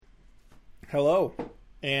Hello,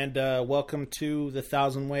 and welcome to the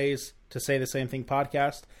 1,000 Ways to Say the Same Thing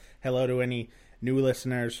podcast. Hello to any new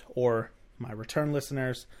listeners or my return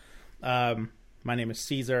listeners. My name is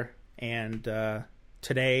Caesar, and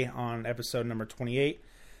today on episode number 28,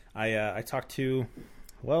 I talked to,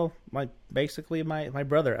 my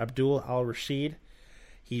brother, Abdul Al-Rashed.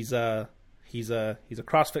 He's a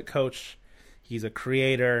CrossFit coach. He's a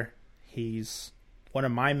creator. He's one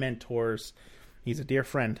of my mentors. He's a dear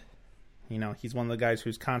friend. You know, he's one of the guys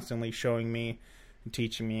who's constantly showing me and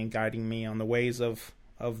teaching me and guiding me on the ways of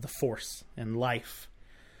the force and life.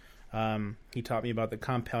 He taught me about the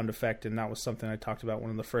compound effect, and that was something I talked about in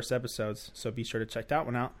one of the first episodes. So be sure to check that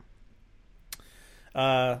one out.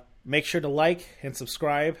 Make sure to like and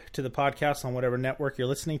subscribe to the podcast on whatever network you're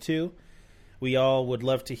listening to. We all would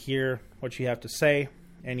love to hear what you have to say.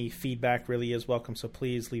 Any feedback really is welcome, so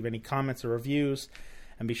please leave any comments or reviews,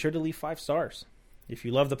 and be sure to leave 5 stars. If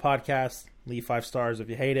you love the podcast, leave 5 stars. If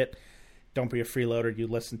you hate it, don't be a freeloader. You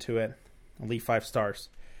listen to it and leave 5 stars.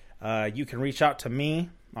 You can reach out to me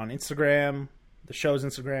on Instagram, the show's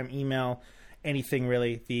Instagram, email, anything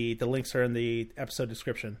really. The links are in the episode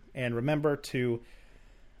description. And remember, to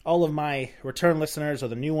all of my return listeners or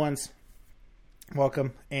the new ones,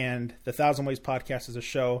 welcome. And the 1,000 Ways podcast is a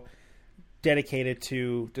show dedicated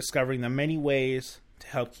to discovering the many ways to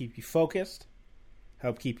help keep you focused,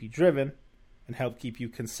 help keep you driven, and help keep you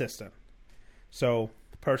consistent. So,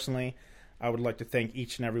 personally, I would like to thank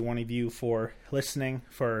each and every one of you for listening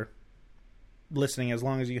as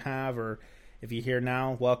long as you have, or if you're here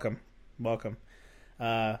now, welcome.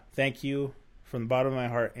 Thank you from the bottom of my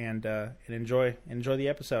heart, and enjoy the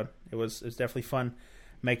episode. It was definitely fun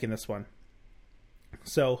making this one.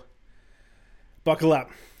 So, buckle up,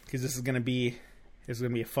 because this is gonna be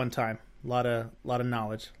a fun time. A lot of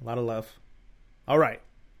knowledge, a lot of love. All right,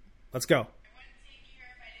 let's go.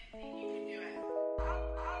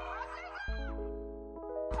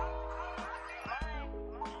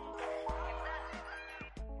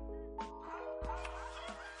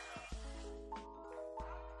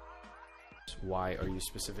 Why are you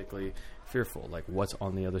specifically fearful? Like, what's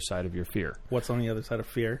on the other side of your fear? What's on the other side of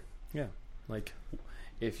fear? Yeah. Like,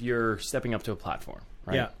 if you're stepping up to a platform,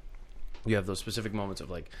 right? Yeah. You have those specific moments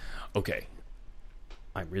of like, okay,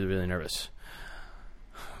 I'm really, really nervous.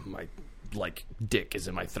 My, dick is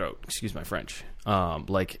in my throat. Excuse my French.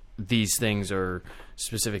 These things are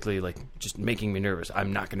specifically, just making me nervous.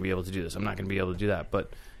 I'm not going to be able to do this. I'm not going to be able to do that.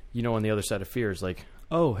 But, on the other side of fear is like,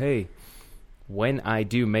 oh, hey, when I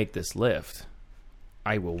do make this lift,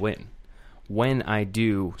 I will win. When I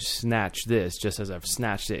do snatch this, just as I've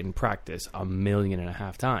snatched it in practice 1.5 million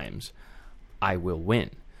times, I will win.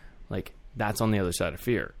 That's on the other side of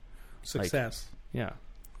fear. Success. Yeah.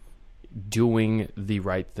 Doing the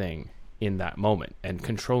right thing in that moment and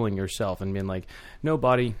controlling yourself and being like, no,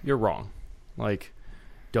 body, you're wrong.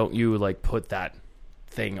 Don't you put that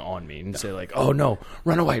thing on me and say oh no,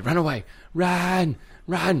 run away, run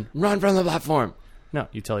from the platform. No,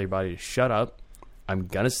 you tell your body to shut up. I'm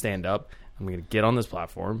going to stand up. I'm going to get on this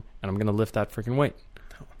platform, and I'm going to lift that freaking weight.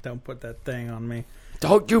 Don't put that thing on me.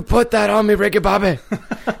 Don't you put that on me, Ricky Bobby.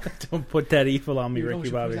 Don't put that evil on me, Ricky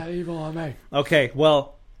Bobby. Put that evil on me. Okay,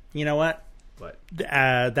 well, you know what? What?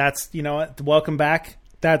 Welcome back.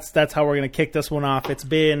 That's how we're going to kick this one off. It's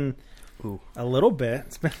been a little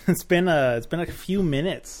bit. It's been a few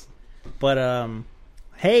minutes. But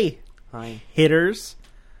hey, hi hitters.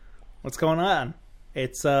 What's going on?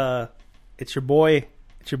 It's your boy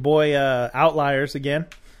Outliers again.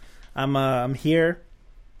 I'm here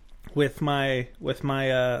with my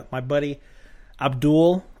buddy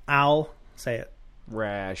Abdul say it.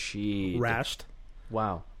 Rashed.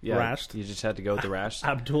 Wow. Yeah. Rashed. You just had to go with the rash.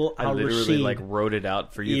 Abdul I literally wrote it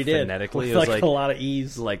out for you phonetically. It was like a lot of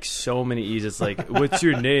E's. So many E's. It's what's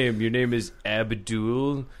your name? Your name is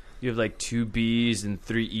Abdul. You have 2 B's and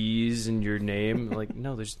 3 E's in your name.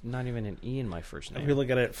 No, there's not even an E in my first name. If you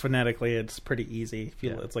look at it phonetically, it's pretty easy.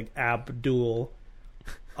 It's Abdul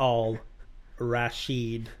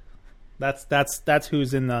Al-Rashed. That's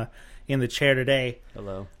who's in the chair today.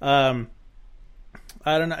 Hello. I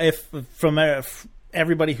don't know if from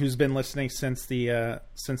everybody who's been listening since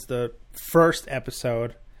the first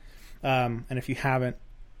episode, and if you haven't,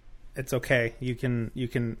 it's okay. You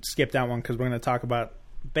can skip that one because we're going to talk about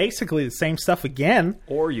basically the same stuff again.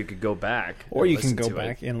 Or you could go back. Or you can go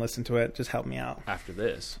back and listen to it. Just help me out after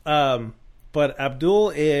this. But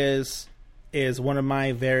Abdul is one of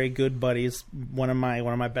my very good buddies, one of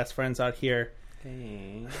my best friends out here.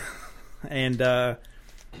 Hey. And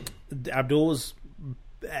Abdul was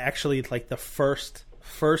actually the first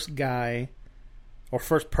guy or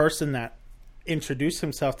first person that introduced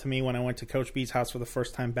himself to me when I went to Coach B's house for the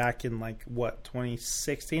first time back in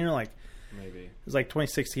 2016 or maybe it was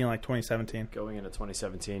 2016 or 2017. Going into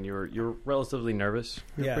 2017, you were relatively nervous.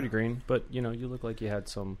 You were pretty green, but you look like you had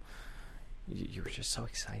some. You were just so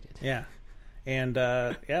excited. Yeah, and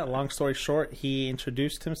long story short, he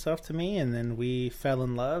introduced himself to me, and then we fell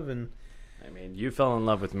in love. And I mean, you fell in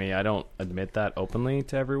love with me. I don't admit that openly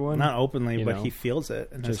to everyone. Not openly, but he feels it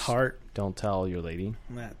in his heart. Don't tell your lady.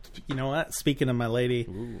 You know what? Speaking of my lady,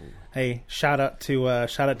 Ooh. Hey, shout out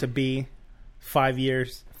to B. 5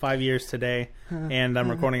 years today, and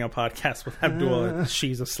I'm recording a podcast with Abdul. And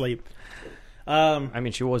she's asleep. I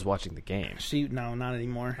mean, she was watching the game. No, not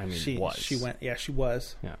anymore. I mean, she went. Yeah, she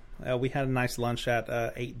was. Yeah. We had a nice lunch at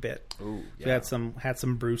 8-Bit. Ooh, yeah. We had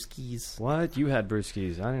some brewskis. What? You had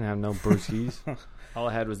brewskis? I didn't have no brewskis. All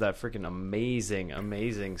I had was that freaking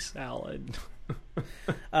amazing salad.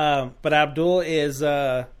 But Abdul is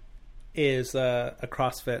a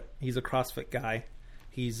CrossFit. He's a CrossFit guy.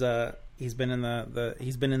 He's been in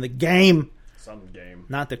the game. Some game.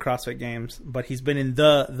 Not the CrossFit games, but he's been in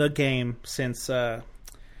the game since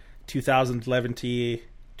 2011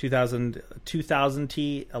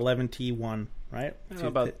 T1, right?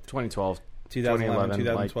 About 2012. 2011.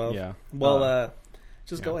 2012. Yeah. Well,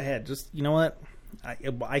 just go ahead. Just, you know what?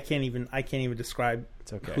 I can't even describe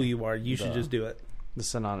who you are. You should just do it.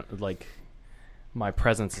 My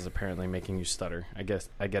presence is apparently making you stutter. I get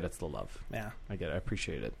it's the love. Yeah. I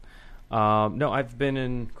appreciate it. No, I've been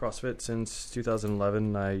in CrossFit since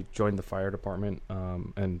 2011. I joined the fire department,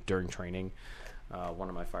 and during training, one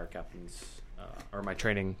of my fire captains, or my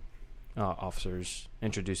training officers,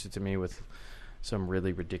 introduced it to me with some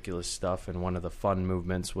really ridiculous stuff, and one of the fun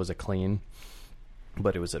movements was a clean,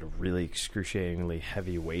 but it was at a really excruciatingly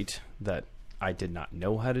heavy weight that I did not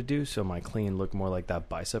know how to do, so my clean looked more like that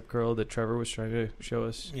bicep curl that Trevor was trying to show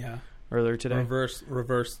us. Yeah. Earlier today,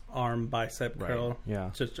 reverse arm bicep curl, yeah,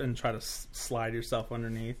 just and try to slide yourself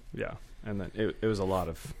underneath. Yeah, and then it was a lot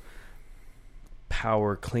of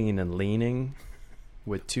power clean and leaning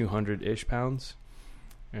with 200-ish pounds.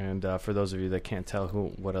 And for those of you that can't tell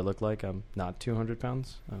what I look like, I'm not 200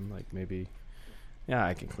 pounds. I'm maybe, yeah,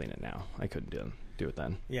 I can clean it now. I couldn't do it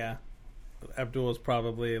then. Yeah, Abdul is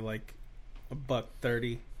probably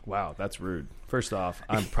 $130. Wow, that's rude. First off,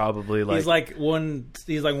 I'm probably he's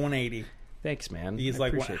 180. Thanks, man. He's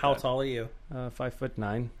how tall are you?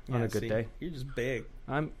 5'9" on a good day. You're just big.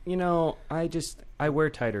 I wear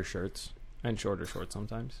tighter shirts and shorter shorts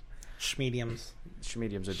sometimes. Schmediums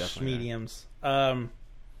are definitely schmediums.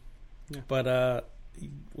 But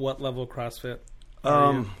what level CrossFit?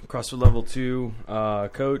 CrossFit level 2,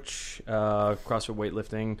 coach, CrossFit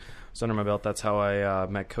weightlifting. So under my belt, that's how I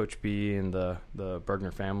met Coach B and the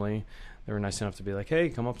Bergner family. They were nice enough to be like, hey,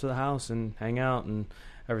 come up to the house and hang out. And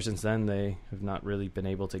ever since then, they have not really been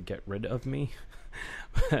able to get rid of me.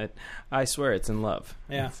 But I swear it's in love.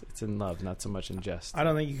 Yeah. It's in love, not so much in jest. I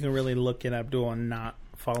don't think you can really look at Abdul and not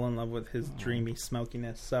fall in love with his dreamy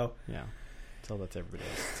smokiness. So yeah, tell that to everybody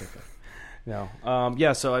else. It's okay. No.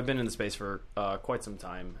 So I've been in the space for quite some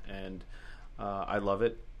time, and I love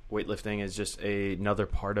it. Weightlifting is just another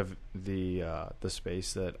part of the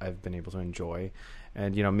space that I've been able to enjoy,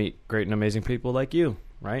 and meet great and amazing people like you.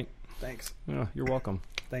 Right? Thanks. Yeah, you're welcome.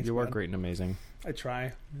 Thanks. You are great and amazing. I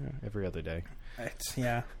try. Yeah, every other day.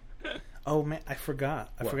 Yeah. Oh man, I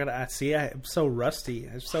forgot. I forgot to ask. See, I'm so rusty.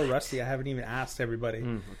 I haven't even asked everybody.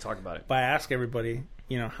 We'll talk about it. But I ask everybody,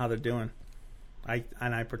 how they're doing. I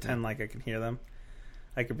pretend like I can hear them.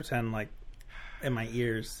 I can pretend in my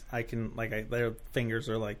ears, I can their fingers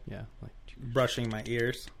are brushing my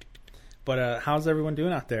ears. But how's everyone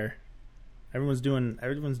doing out there? Everyone's doing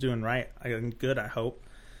right. Good, I hope.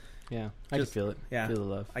 Yeah, I can feel it. Yeah, feel the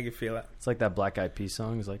love. I can feel it. It's like that Black Eyed Peas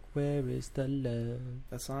song. It's like, where is the love?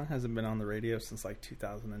 That song hasn't been on the radio since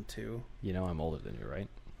 2002. I'm older than you, right?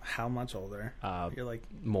 How much older? You're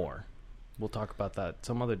more. We'll talk about that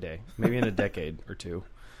some other day. Maybe in a decade or two.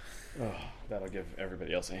 Oh, that'll give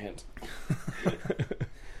everybody else a hint.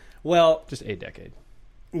 Well, just a decade.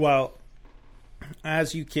 Well,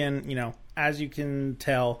 as you can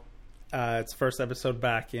tell, it's first episode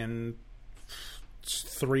back in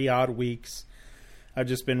 3 odd weeks. I've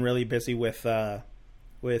just been really busy with the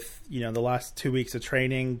last 2 weeks of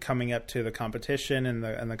training coming up to the competition, and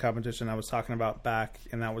the competition I was talking about back,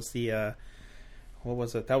 and that was the what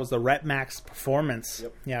was it? That was the Rep Max performance.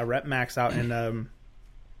 Yep. Yeah, Rep Max out in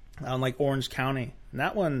on Orange County. And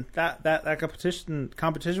that one that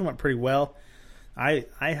competition went pretty well. I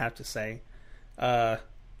have to say. I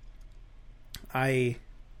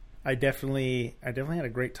definitely had a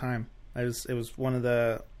great time. It was one of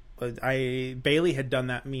the Bailey had done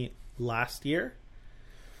that meet last year,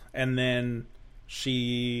 and then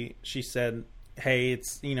she said, "Hey,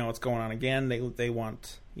 it's it's going on again. They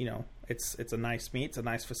want it's a nice meet, it's a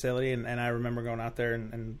nice facility." And I remember going out there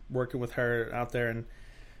and working with her out there, and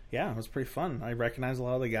yeah, it was pretty fun. I recognized a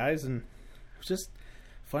lot of the guys, and it was just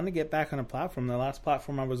fun to get back on a platform. The last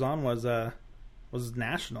platform I was on was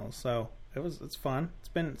nationals, so it's fun. It's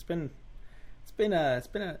been a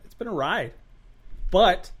ride,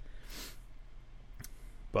 but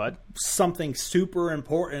something super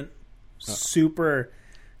important, super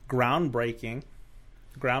groundbreaking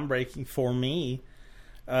for me.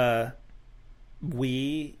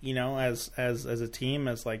 We, as a team,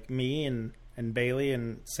 as like me and Bailey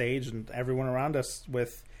and Sage and everyone around us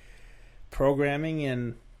with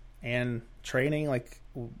programming and training, like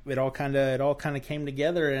it all kind of came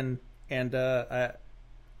together, and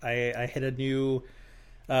I hit a new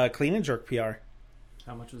clean and jerk PR.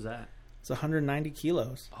 How much was that? It's 190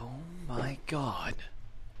 kilos. Oh my God.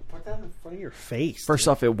 Put that in front of your face. First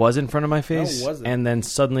off, it was in front of my face. No, it wasn't. And then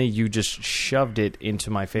suddenly you just shoved it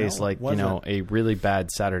into my face No, it wasn't. a really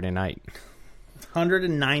bad Saturday night.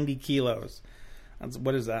 190 kilos.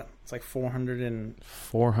 What is that? It's like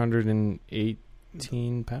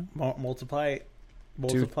 418 pounds? Multiply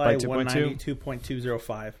by 190,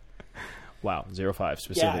 2.205. Wow, 0.5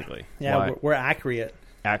 specifically. Yeah, we're accurate.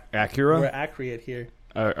 Acura? We're accurate here.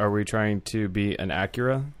 Are we trying to be an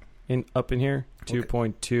Acura up in here?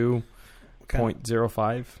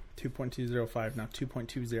 2.2.05? 2.205, not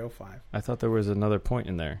 2.205. I thought there was another point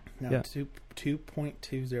in there. No, yeah.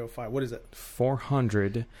 2.205. What is it?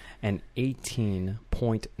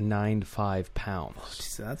 418.95 pounds.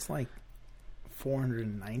 So that's like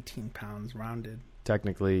 419 pounds rounded.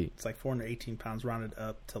 Technically. It's like 418 pounds rounded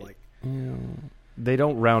up to like... They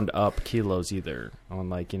don't round up kilos either. On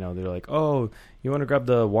they're like, oh, you want to grab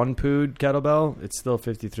the 1 pood kettlebell? It's still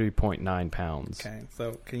 53.9 pounds. Okay,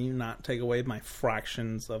 so can you not take away my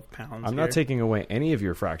fractions of pounds? I'm not taking away any of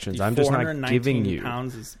your fractions. Dude, I'm just not giving you. 419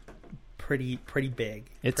 pounds is pretty big.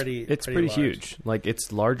 It's pretty large. huge. Like,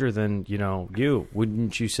 it's larger than you.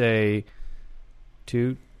 Wouldn't you say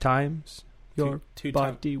 2 times your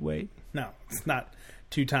body weight? No, it's not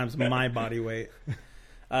 2 times my body weight.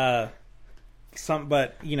 But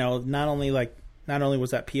not only was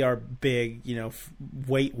that PR big,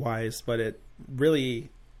 weight wise, but it really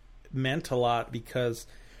meant a lot because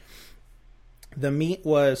the meet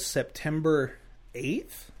was September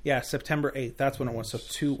 8th. Yeah, September 8th. That's when it was. So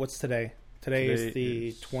what's today? Today is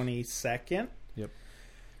the 22nd. Yep.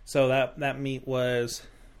 So that meet was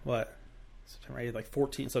what? September 8th, like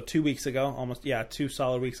 14. So 2 weeks ago, almost. Yeah, 2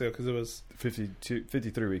 solid weeks ago because it was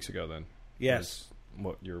 53 weeks ago. Then yes,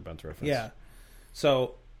 what you were about to reference. Yeah.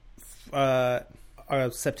 So,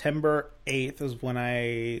 September 8th is when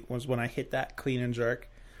I hit that clean and jerk,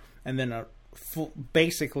 and then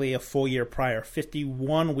basically a full year prior,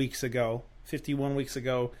 51 weeks ago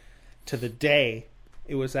to the day,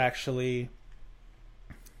 it was actually.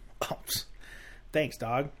 Oh, thanks,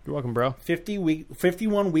 dog. You're welcome, bro.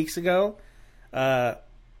 51 weeks ago, I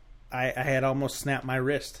had almost snapped my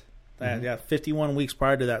wrist. Mm-hmm. Yeah, 51 weeks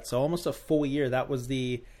prior to that, so almost a full year. That was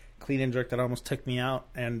the clean and jerk that almost took me out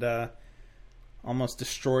and almost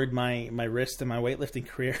destroyed my wrist and my weightlifting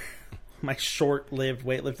career. My short-lived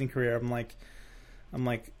weightlifting career. I'm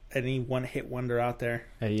like any one-hit wonder out there.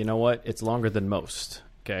 Hey, you know what? It's longer than most,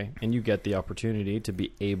 okay? And you get the opportunity to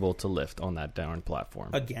be able to lift on that darn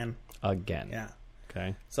platform. Again. Yeah.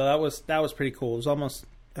 Okay. So that was pretty cool. It was almost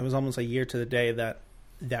a year to the day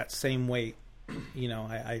that same weight,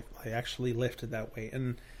 I actually lifted that weight.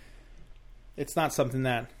 And it's not something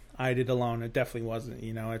that I did alone. It definitely wasn't.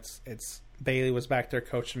 It's Bailey was back there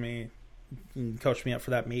coaching me up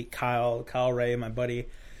for that meet. Kyle Ray, my buddy,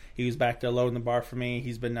 he was back there loading the bar for me.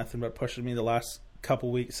 He's been nothing but pushing me the last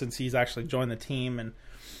couple weeks since he's actually joined the team. And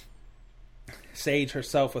Sage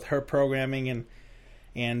herself with her programming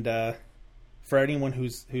and for anyone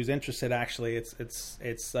who's interested, actually,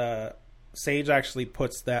 it's Sage actually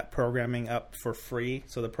puts that programming up for free.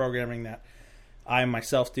 So the programming that I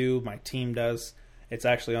myself do, my team does. It's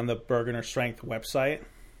actually on the Bergener Strength website.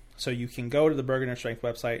 So you can go to the Bergener Strength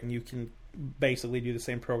website and you can basically do the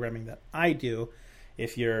same programming that I do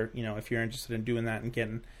if you're interested in doing that and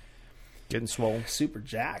getting swole. Super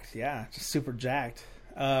jacked. Yeah, just super jacked.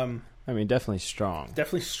 Definitely strong.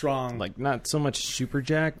 Definitely strong. Like, not so much super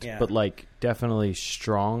jacked, yeah, but like definitely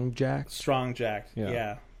strong jacked. Strong jacked.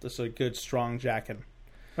 Yeah. Just a good strong jacking.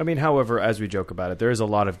 However, as we joke about it, there is a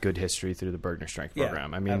lot of good history through the Bergener Strength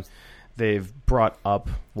program. They've brought up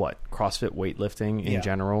CrossFit weightlifting in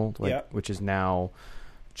general, which is now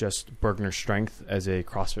just Bergener Strength as a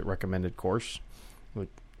CrossFit recommended course.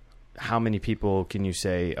 how many people can you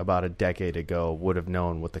say about a decade ago would have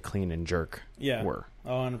known what the clean and jerk were?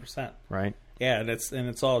 Oh, 100%. Right? Yeah, and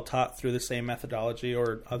it's all taught through the same methodology,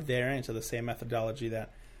 or a variant of the same methodology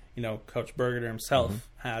that, Coach Berger himself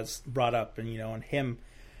has brought up, and and him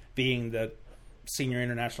being the senior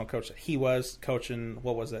international coach that he was coaching.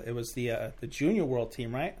 What was it? It was the junior world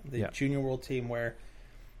team, right? The junior world team where,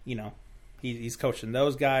 he's coaching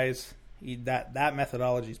those guys. That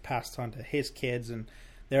methodology is passed on to his kids, and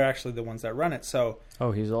they're actually the ones that run it. So,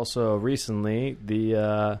 he's also recently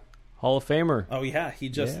the Hall of Famer. Oh yeah, he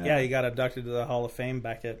got inducted to the Hall of Fame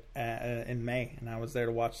back in May, and I was there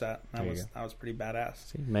to watch that. That was pretty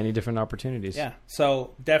badass. See, many different opportunities. Yeah,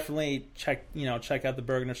 so definitely check out the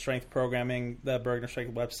Bergner Strength Programming, the Bergner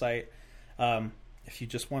Strength website. If you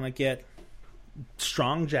just want to get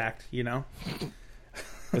strong jacked,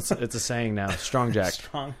 it's a saying now. Strong jacked.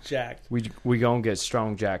 Strong jacked. We gonna get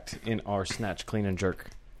strong jacked in our snatch, clean and jerk.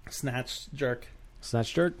 Snatch jerk.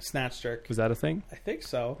 Snatch jerk? Snatch jerk. Was that a thing? I think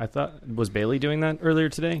so. I thought, was Bailey doing that earlier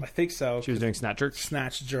today? I think so. She was doing snatch jerk?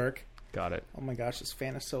 Snatch jerk. Got it. Oh my gosh, this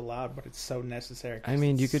fan is so loud, but it's so necessary. I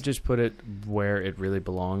mean, you could just put it where it really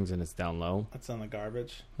belongs, and it's down low. It's on the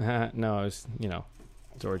garbage. No, it's,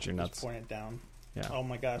 towards your nuts. Just point it down. Yeah. Oh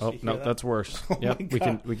my gosh. Oh, no, that's worse. Oh yep,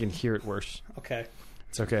 my we can hear it worse. Okay.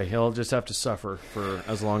 It's okay. He'll just have to suffer for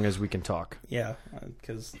as long as we can talk. Yeah,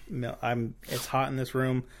 because it's hot in this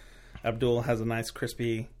room. Abdul has a nice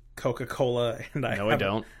crispy Coca-Cola, and I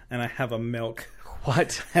don't. And I have a milk.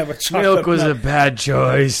 What? I have a chocolate milk was a bad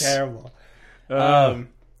choice. Terrible. But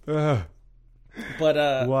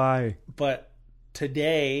why? But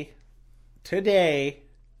today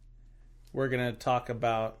we're gonna talk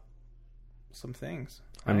about some things.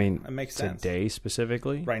 Right? I mean, it makes sense. Today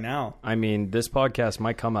specifically, right now. I mean, this podcast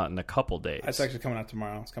might come out in a couple days. It's actually coming out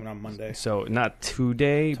tomorrow. It's coming out Monday. So not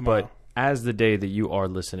today, tomorrow. But as the day that you are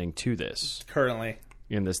listening to this, currently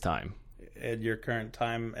in this time, at your current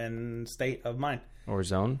time and state of mind or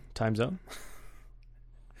time zone.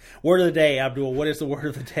 Word of the day, Abdul. What is the word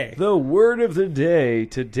of the day? The word of the day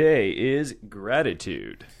today is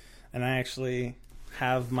gratitude. And I actually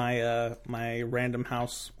have my my Random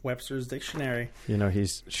House Webster's Dictionary.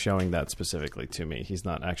 He's showing that specifically to me. He's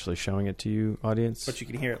not actually showing it to you, audience. But you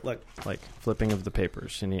can hear it. Look. Like flipping of the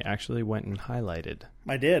papers. And he actually went and highlighted.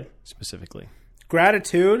 I did. Specifically.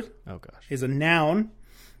 Gratitude is a noun.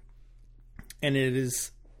 And it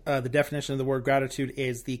is the definition of the word gratitude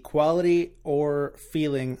is the quality or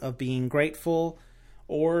feeling of being grateful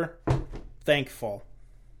or thankful.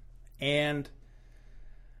 And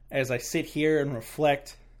as I sit here and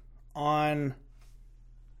reflect on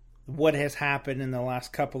what has happened in the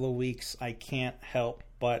last couple of weeks, I can't help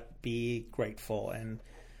but be grateful. And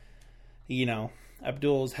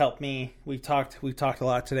Abdul's helped me. We've talked a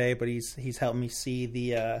lot today, but he's helped me see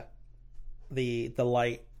the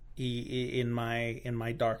light in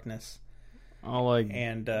my darkness.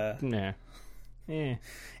 And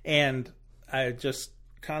I just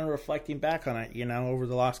kind of reflecting back on it, over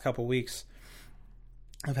the last couple of weeks.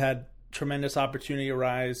 I've had tremendous opportunity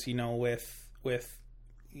arise, with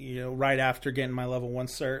right after getting my level 1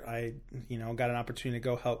 cert, I, got an opportunity to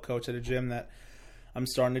go help coach at a gym that I'm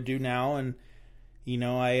starting to do now. And,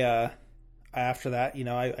 after that,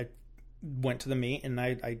 I went to the meet and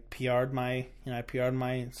I PR'd my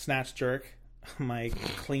snatch jerk, my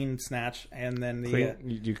clean snatch. And then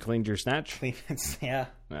you cleaned your snatch? Yeah.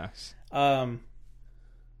 Nice.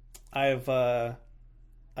 I've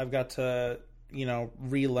got to,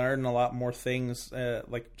 relearn a lot more things,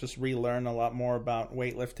 just relearn a lot more about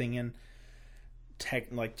weightlifting and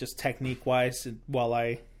just technique wise, while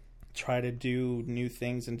I try to do new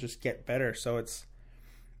things and just get better. So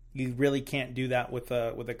you really can't do that with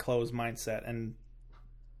a closed mindset. And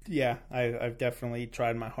yeah, I've definitely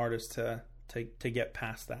tried my hardest to get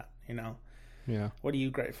past that, Yeah. What are you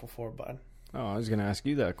grateful for, bud? Oh, I was going to ask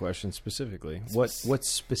you that question specifically. What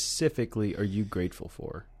specifically are you grateful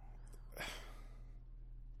for?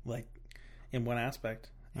 Like, in what aspect?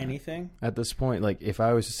 Anything? At this point, like, if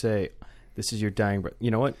I was to say, this is your dying breath, you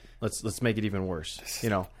know what? Let's make it even worse.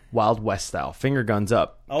 Wild West style, finger guns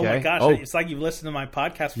up. Oh okay? my gosh! It's like you've listened to my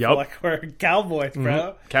podcast before. Like we're cowboys, bro.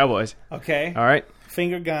 Mm-hmm. Cowboys. Okay. All right.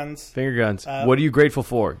 Finger guns. Finger guns. What are you grateful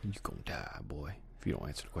for? You're gonna die, boy, if you don't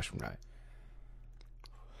answer the question right.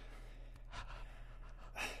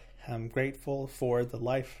 I'm grateful for the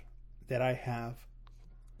life that I have.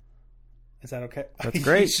 Is that okay? That's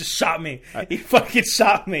great. He just shot me. He fucking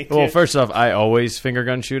shot me, dude. Well, first off, I always finger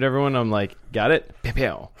gun shoot everyone. I'm like, got it? Pew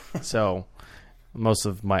pew. So most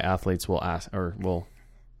of my athletes will ask or will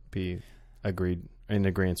be in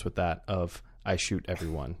agreement with that of I shoot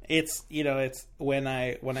everyone. It's it's when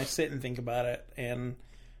I sit and think about it, and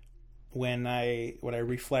when I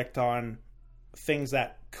reflect on things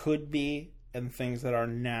that could be and things that are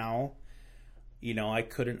now. I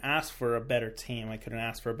couldn't ask for a better team. I couldn't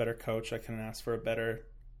ask for a better coach. I couldn't ask for a better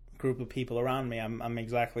group of people around me. I'm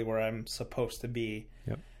exactly where I'm supposed to be.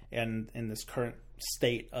 Yep. And in this current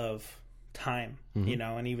state of time,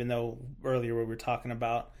 and even though earlier we were talking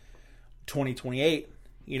about 2028,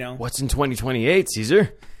 What's in 2028, Caesar?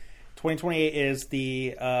 2028 is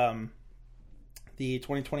the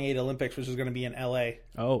 2028 Olympics, which is going to be in LA.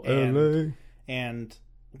 Oh, LA. And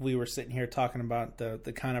we were sitting here talking about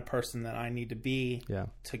the kind of person that I need to be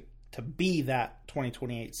to be that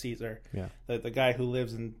 2028 Caesar. Yeah. The guy who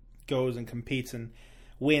lives and goes and competes and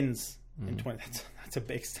wins in 20. That's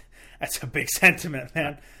a big sentiment,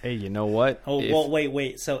 man. Hey, you know what? Well,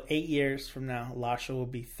 wait. So 8 years from now, Lasha will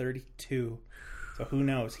be 32. So who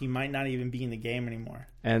knows? He might not even be in the game anymore.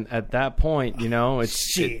 And at that point,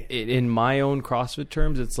 it's in my own CrossFit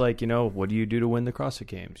terms, it's like, what do you do to win the CrossFit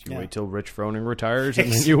Games? You wait till Rich Froning retires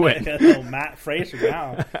and then you win. Oh, Matt Fraser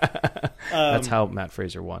now. That's how Matt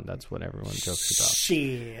Fraser won. That's what everyone jokes about.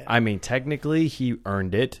 Shit. I mean, technically, he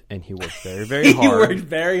earned it, and he worked very, very hard. He worked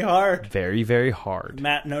very hard. Very, very hard.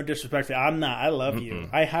 Matt, no disrespect. I'm not. I love you.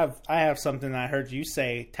 I have something I heard you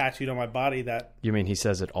say tattooed on my body that... You mean he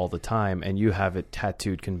says it all the time, and you have it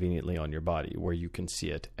tattooed conveniently on your body where you can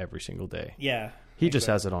see it every single day. Yeah. He just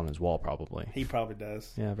has it on his wall, probably. He probably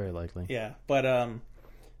does. Yeah, very likely. Yeah, but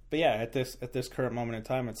yeah, at this current moment in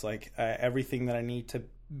time, it's like everything that I need to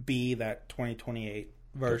be that 2028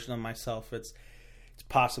 version of myself. It's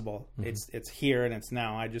possible. It's here and it's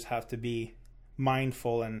now. I just have to be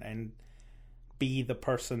mindful and be the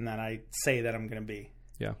person that I say that I'm going to be.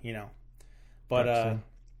 Yeah. But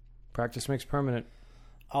practice makes permanent.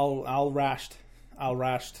 Al-Rashed.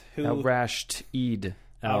 Al-Rashed.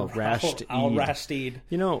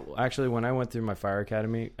 Actually, when I went through my fire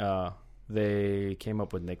academy, they came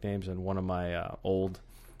up with nicknames, and one of my old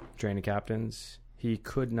training captains, he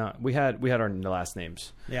could not. We had our last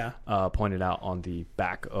names, pointed out on the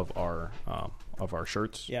back of our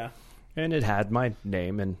shirts, and it had my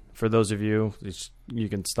name. And for those of you, you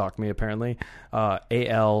can stalk me. Apparently,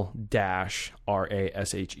 Al-Rashed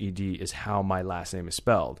is how my last name is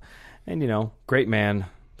spelled. And great man,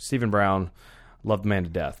 Stephen Brown. Loved the man to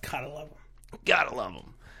death. Gotta love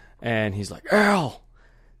him. And he's like, Al-Rashed,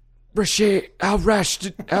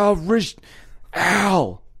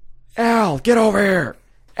 Al, get over here,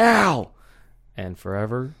 Al. And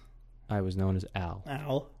forever, I was known as Al.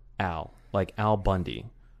 Al, like Al Bundy.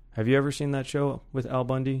 Have you ever seen that show with Al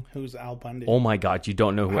Bundy? Who's Al Bundy? Oh my God, you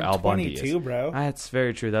don't know who Al Bundy is. I'm 22, bro. That's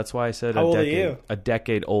very true. That's why I said How old are you? A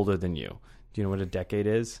decade older than you. Do you know what a decade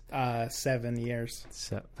is? 7 years.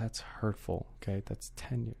 That's hurtful. Okay, that's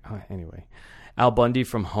 10 years. Anyway, Al Bundy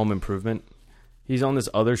from Home Improvement. He's on this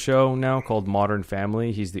other show now called Modern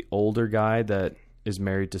Family. He's the older guy that is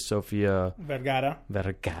married to Sofia Vergara.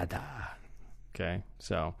 Okay,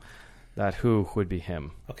 so that who would be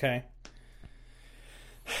him. Okay.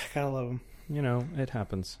 Gotta love him. It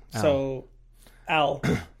happens. Al. So, Al.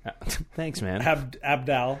 Thanks, man.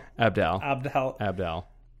 Abdul.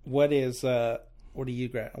 What is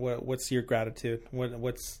what's your gratitude? What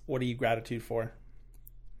are you gratitude for?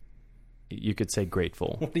 You could say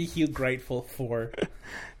grateful. What are you grateful for?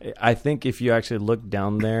 I think if you actually look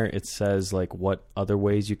down there, it says like what other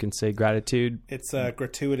ways you can say gratitude. It's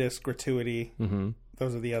gratuitous, gratuity. Mm-hmm.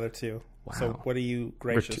 Those are the other two. Wow. So what are you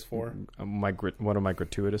gracious for? What am I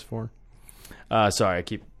gratuitous for? Sorry, I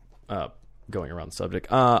keep going around the subject.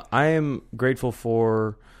 I am grateful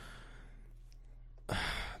for...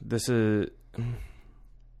 This is...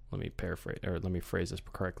 Let me phrase this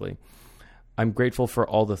correctly. I'm grateful for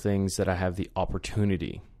all the things that I have the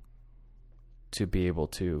opportunity to be able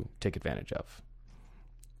to take advantage of.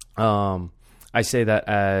 I say that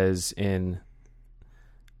as in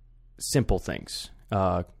simple things.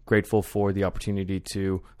 Grateful for the opportunity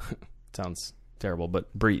to, sounds terrible,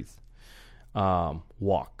 but breathe,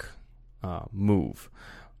 walk, move.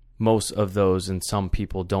 Most of those, and some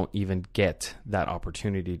people don't even get that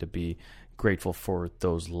opportunity to be grateful for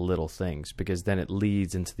those little things, because then it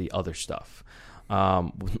leads into the other stuff.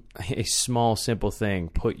 A small, simple thing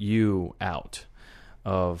put you out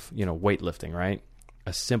of, weightlifting, right?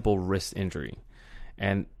 A simple wrist injury.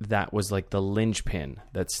 And that was like the linchpin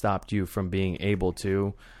that stopped you from being able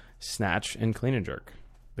to snatch and clean and jerk,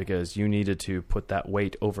 because you needed to put that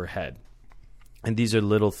weight overhead. And these are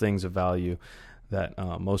little things of value that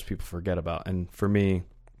most people forget about. And for me,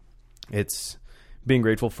 it's being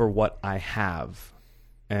grateful for what I have,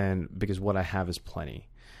 and because what I have is plenty.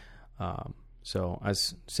 So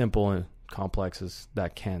as simple and complex as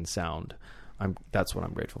that can sound, that's what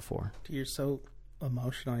I'm grateful for. You're so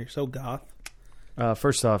emotional. You're so goth.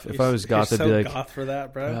 First off, if I was goth, I'd so be like, goth for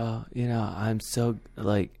that, bro. well, I'm so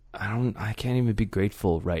like, I can't even be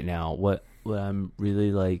grateful right now. What I'm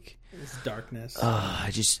really like, it's darkness.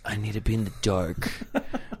 I need to be in the dark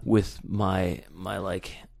with my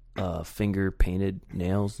like finger painted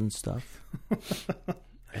nails and stuff.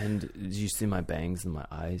 And did you see my bangs and my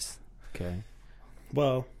eyes? Okay.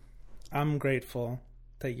 Well, I'm grateful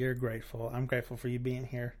that you're grateful. I'm grateful for you being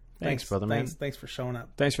here. Thanks, brother, man. Thanks for showing up.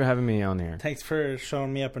 Thanks for having me on here. Thanks for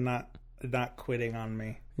showing me up and not quitting on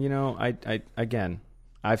me.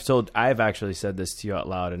 I've actually said this to you out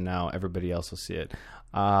loud, and now everybody else will see it.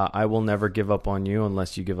 I will never give up on you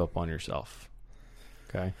unless you give up on yourself.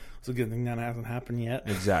 Okay? It's a good thing that hasn't happened yet.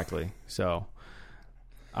 Exactly. So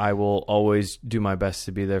I will always do my best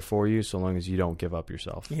to be there for you so long as you don't give up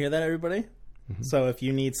yourself. You hear that, everybody? Mm-hmm. So if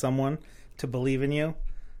you need someone to believe in you,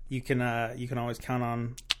 you can always count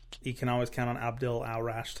on Abdul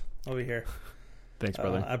Al-Rashed over here. Thanks,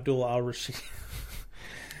 brother. Abdul Al-Rashed.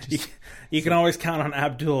 You can always count on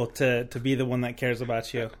Abdul to be the one that cares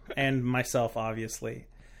about you, and myself, obviously.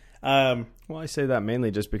 Well, I say that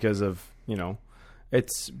mainly just because of,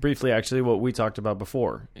 it's briefly actually what we talked about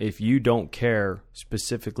before. If you don't care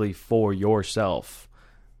specifically for yourself,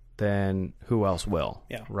 then who else will?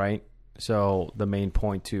 Yeah. Right? So the main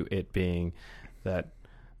point to it being that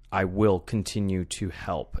I will continue to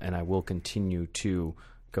help and I will continue to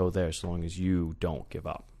go there so long as you don't give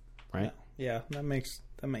up. Right? Yeah, that makes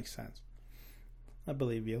sense. I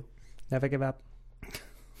believe you. Never give up.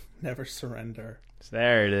 Never surrender. So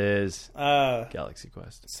there it is. Galaxy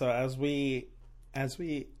Quest. So as we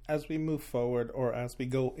move forward, or as we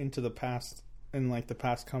go into the past, in like the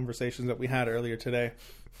past conversations that we had earlier today,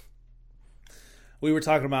 we were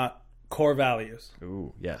talking about core values.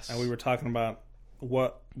 Ooh, yes. And we were talking about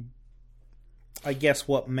what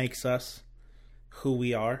makes us who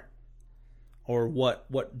we are, or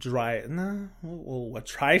what drives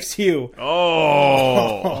you.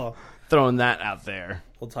 Oh, throwing that out there.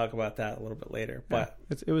 We'll talk about that a little bit later. But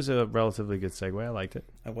it was a relatively good segue. I liked it.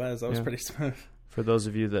 That was pretty smooth. For those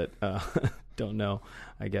of you that don't know,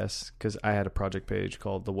 I guess, because I had a project page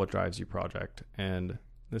called the What Drives You Project, and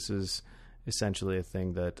this is essentially a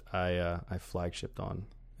thing that I flagshipped on.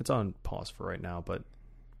 It's on pause for right now, but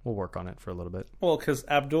we'll work on it for a little bit. Well, because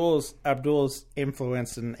Abdul's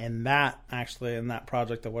influence in that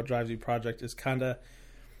project, the What Drives You project, is kind of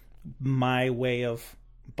my way of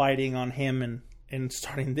biting on him and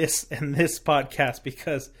starting this podcast,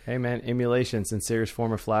 because hey man, emulation, sincerest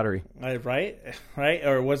form of flattery. Right?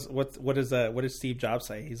 Or what does Steve Jobs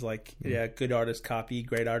say? He's like, yeah, good artists copy,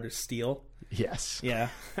 great artists steal. Yes. Yeah.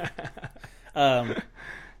 Well,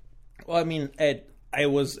 I mean, it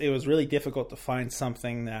was really difficult to find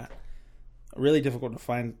something that I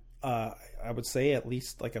would say at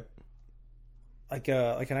least like an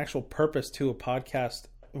actual purpose to a podcast,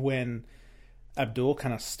 when Abdul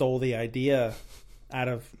kind of stole the idea out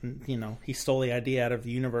of the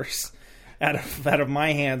universe, out of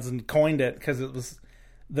my hands, and coined it, because it was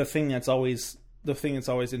the thing that's always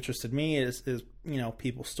interested me is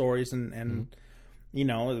people's stories and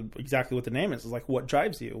exactly what the name is like, what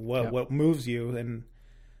drives you, what moves you, and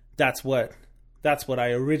that's what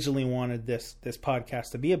I originally wanted this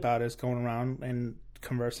podcast to be about, is going around and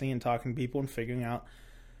conversing and talking to people and figuring out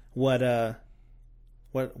what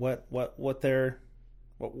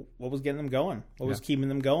was getting them going, what was keeping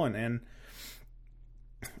them going,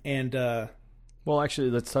 and well, actually,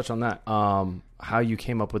 let's touch on that. How you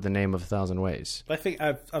came up with the name of 1,000 Ways. I think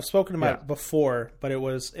I've spoken about it before, but it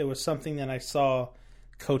was something that I saw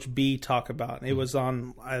Coach B talk about. It was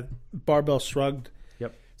on Barbell Shrugged.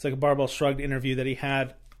 Yep, it's like a Barbell Shrugged interview that he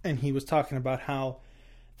had, and he was talking about how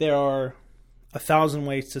there are 1,000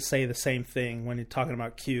 ways to say the same thing when you're talking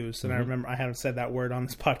about cues. And I remember I haven't said that word on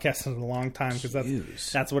this podcast in a long time, because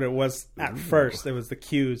that's what it was at first. It was the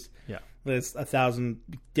cues. Yeah. There's 1,000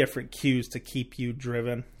 different cues to keep you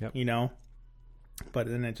driven, But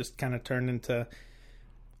then it just kind of turned into...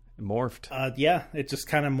 morphed. It just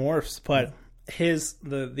kind of morphs. But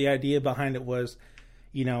the idea behind it was,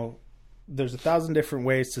 there's 1,000 different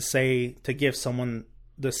ways to give someone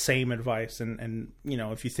the same advice. And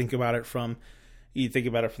if you think about it from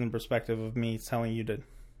the perspective of me telling you to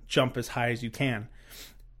jump as high as you can,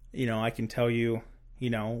 I can tell you,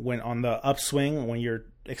 when on the upswing, when you're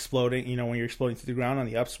exploding, when you're exploding through the ground on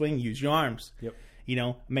the upswing, use your arms. Yep.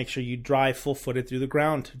 Make sure you drive full-footed through the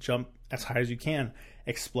ground to jump as high as you can.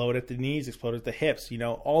 Explode at the knees, explode at the hips,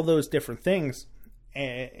 all those different things.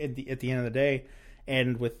 At the end of the day,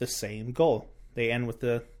 end with the same goal. They end with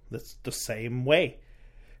the same way.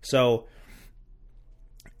 So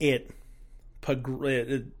the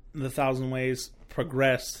 1,000 Ways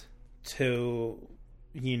progressed to,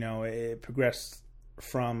 it progressed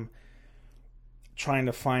from trying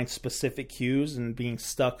to find specific cues and being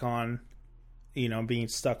stuck on a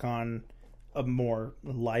more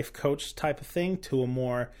life coach type of thing to a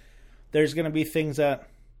more, there's going to be things that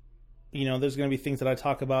I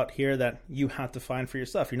talk about here that you have to find for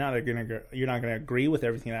yourself. You're not going to agree with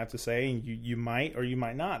everything I have to say, and you might or you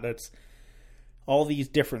might not. That's all these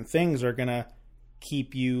different things are going to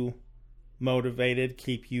keep you motivated,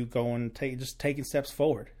 keep you going, just taking steps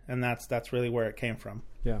forward. And that's really where it came from.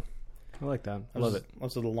 Yeah. I like that. I love it. That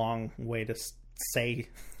was a long way to say.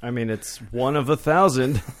 I mean, it's one of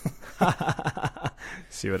 1,000.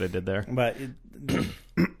 See what I did there? But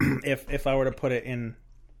if I were to put it into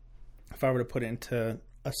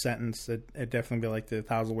a sentence, it'd definitely be like the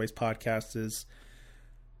 1,000 Ways podcast is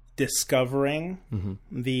discovering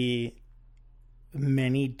the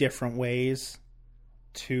many different ways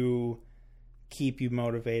to keep you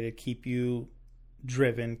motivated, keep you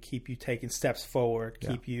driven, keep you taking steps forward,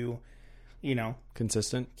 keep you,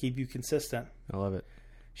 consistent. Keep you consistent. I love it.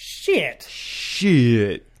 Shit.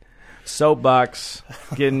 Soapbox,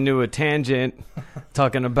 getting into a tangent,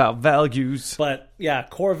 talking about values. But yeah,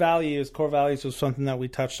 core values was something that we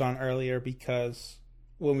touched on earlier, because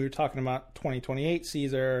when we were talking about 2028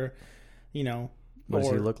 Caesar, what does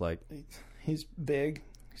he look like? He's big,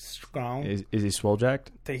 he's strong. Is he swole jacked?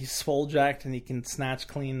 He's swole jacked, and he can snatch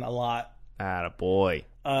clean a lot. Attaboy.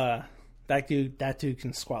 That dude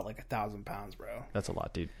can squat like 1,000 pounds, bro. That's a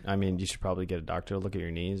lot, dude. I mean, you should probably get a doctor to look at your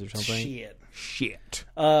knees or something. Shit.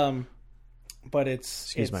 But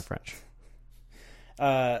excuse my French.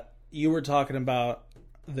 You were talking about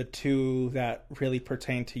the two that really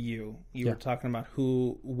pertain to you. You were talking about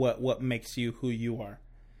what makes you who you are.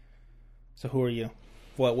 So who are you?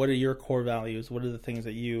 What are your core values? What are the things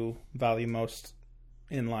that you value most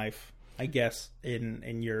in life? I guess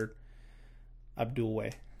in your Abdul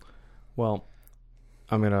way. Well,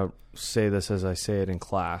 I'm going to say this as I say it in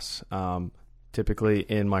class. Typically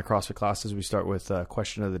in my CrossFit classes, we start with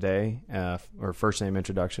question of the day, or first name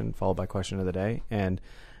introduction, followed by question of the day. And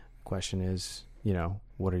question is,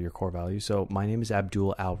 what are your core values? So my name is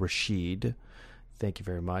Abdul Al-Rashed. Thank you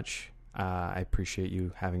very much. I appreciate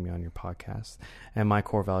you having me on your podcast. And my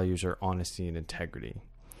core values are honesty and integrity.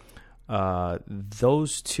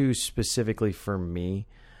 Those two specifically for me,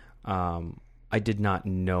 I did not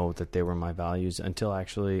know that they were my values until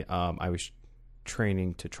actually I was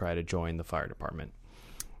training to try to join the fire department.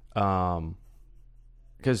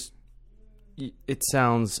 Because it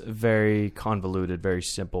sounds very convoluted, very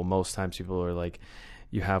simple. Most times people are like,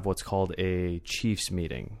 you have what's called a chief's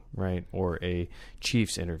meeting, right? Or a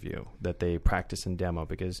chief's interview that they practice and demo,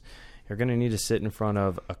 because you're going to need to sit in front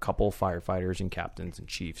of a couple firefighters and captains and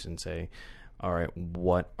chiefs and say, all right,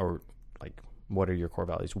 what are your core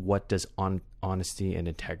values? What does honesty and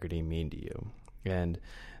integrity mean to you? And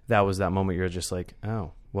that was that moment you're just like,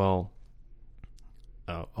 what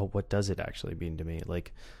does it actually mean to me?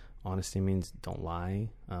 Like, honesty means don't lie.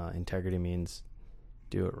 Integrity means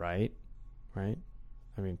do it right? I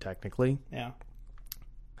mean, technically. Yeah.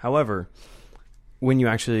 However, when you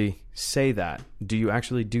actually say that, do you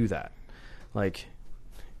actually do that? Like,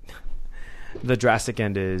 the drastic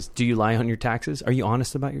end is, do you lie on your taxes? Are you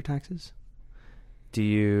honest about your taxes? Do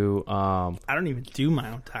you... I don't even do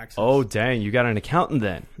my own taxes. Oh, dang. You got an accountant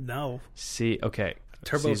then? No. See, okay.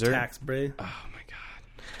 TurboTax, bro. Oh, my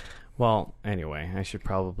God. Well, anyway, I should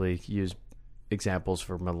probably use examples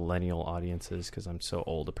for millennial audiences because I'm so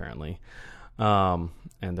old, apparently. And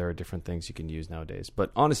there are different things you can use nowadays.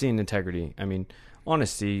 But honesty and integrity, I mean,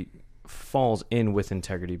 honesty falls in with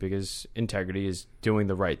integrity, because integrity is doing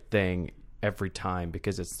the right thing every time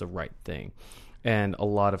because it's the right thing. And a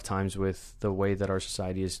lot of times with the way that our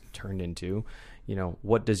society is turned into,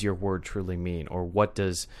 what does your word truly mean? Or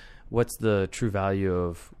what's the true value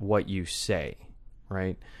of what you say,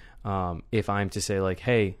 right? If I'm to say like,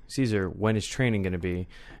 hey, Caesar, when is training going to be?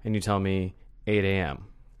 And you tell me 8 a.m.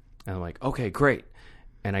 And I'm like, okay, great.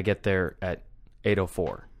 And I get there at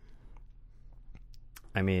 8:04.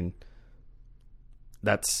 I mean,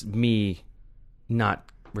 that's me not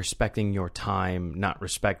respecting your time, not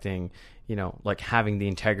respecting, like having the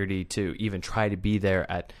integrity to even try to be there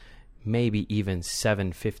at maybe even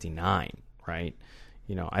 7:59, right?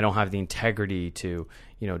 I don't have the integrity to,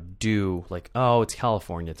 do like, oh, it's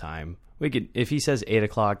California time. We could, if he says 8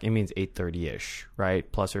 o'clock, it means 8:30-ish, right?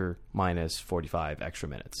 Plus or minus 45 extra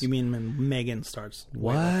minutes. You mean when Megan starts?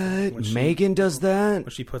 What? Megan does that?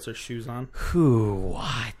 When she puts her shoes on? Who?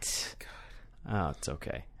 What? God. Oh, it's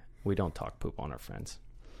okay. We don't talk poop on our friends.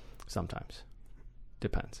 Sometimes.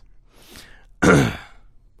 Depends.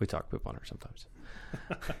 We talk poop on her sometimes.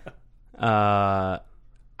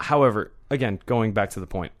 However, again, going back to the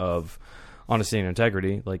point of honesty and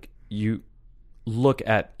integrity, like you look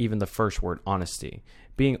at even the first word, honesty,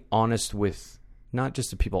 being honest with not just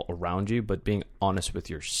the people around you, but being honest with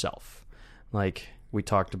yourself. Like we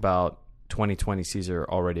talked about 2020 Caesar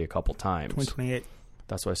already a couple times. 2028.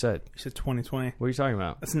 That's what I said. You said 2020. What are you talking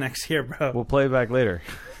about? That's next year, bro. We'll play it back later.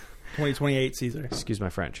 2028 Caesar. Excuse my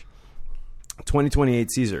French.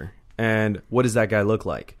 2028 Caesar. And what does that guy look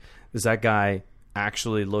like? Does that guy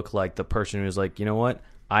actually look like the person who's like, you know what?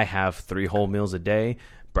 I have 3 whole meals a day,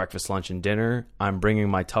 breakfast, lunch, and dinner. I'm bringing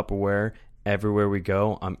my Tupperware everywhere we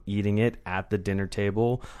go. I'm eating it at the dinner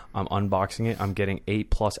table. I'm unboxing it. I'm getting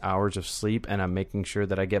 8+ hours of sleep, and I'm making sure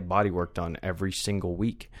that I get body work done every single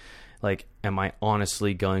week. Like, am I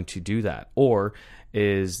honestly going to do that? Or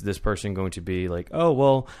is this person going to be like, oh,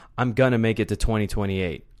 well, I'm going to make it to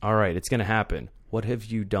 2028. All right, it's going to happen. What have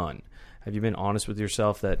you done? Have you been honest with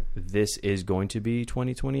yourself that this is going to be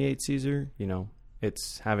 2028 Caesar? You know,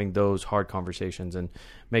 it's having those hard conversations and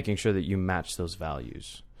making sure that you match those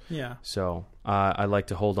values. Yeah. So I like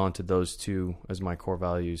to hold on to those two as my core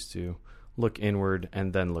values, to look inward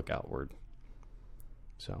and then look outward.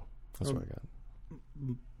 So that's what I got.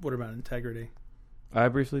 What about integrity? I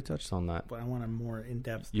briefly touched on that. But I want a more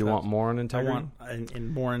in-depth. You want more on integrity? I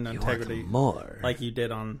want more on integrity. More, like you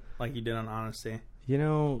did on honesty. You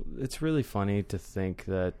know, it's really funny to think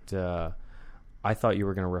that I thought you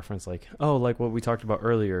were going to reference like what we talked about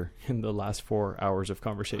earlier in the last 4 hours of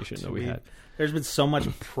conversation that we had. There's been so much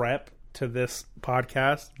prep to this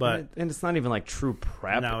podcast, but and it's not even like true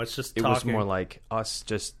prep. No, it's just it talking. was more like us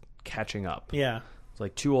just catching up. Yeah, it's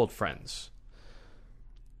like 2 old friends.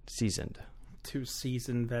 Seasoned. 2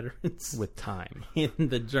 seasoned veterans. With time. In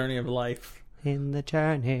the journey of life. In the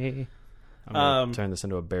journey. I'm going to turn this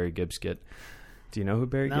into a Barry Gibb skit. Do you know who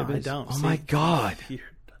Barry Gibb is? No, I don't. Oh, my God.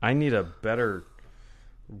 I need a better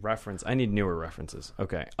reference. I need newer references.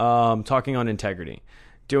 Okay. Talking on integrity.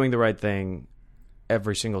 Doing the right thing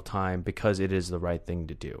every single time because it is the right thing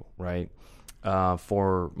to do, right?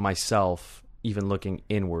 For myself, even looking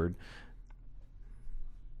inward,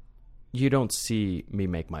 you don't see me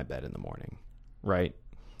make my bed in the morning, right?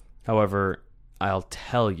 However, I'll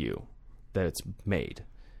tell you that it's made.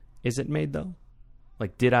 Is it made though?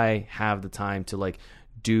 Like, did I have the time to like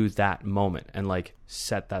do that moment and like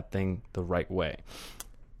set that thing the right way?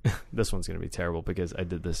 This one's going to be terrible because I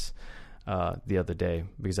did this the other day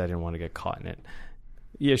because I didn't want to get caught in it.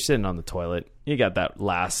 You're sitting on the toilet. You got that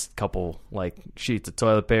last couple like sheets of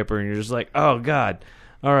toilet paper and you're just like, oh God.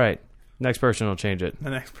 All right. Next person will change it.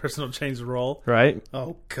 The next person will change the roll. Right?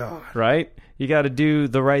 Oh, God. Right? You got to do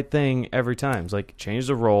the right thing every time. It's like, change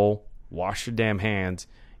the roll, wash your damn hands.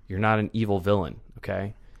 You're not an evil villain,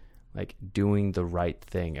 okay? Like, doing the right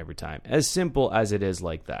thing every time. As simple as it is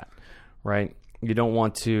like that, right? You don't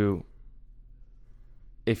want to,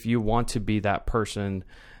 if you want to be that person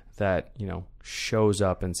that, you know, shows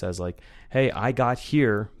up and says like, hey, I got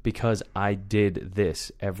here because I did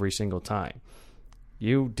this every single time.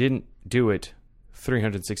 You didn't do it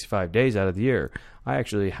 365 days out of the year. I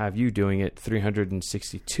actually have you doing it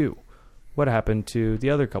 362. What happened to the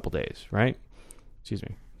other couple days, right?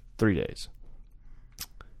 3 days.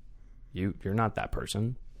 You're not that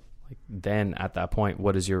person. Like, then at that point,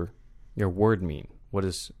 what does your word mean? What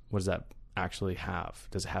does that actually have?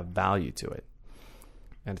 Does it have value to it?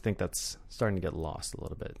 And I think that's starting to get lost a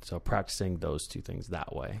little bit. So practicing those 2 things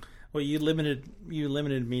that way. Well, you limited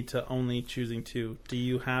me to only choosing 2. Do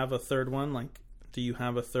you have a third one? Like, do you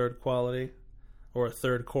have a third quality or a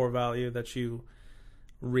third core value that you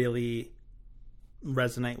really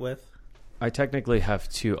resonate with? I technically have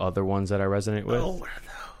 2 other ones that I resonate with. Oh, what are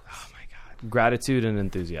those? Oh my God. Gratitude and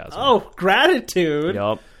enthusiasm. Oh, gratitude.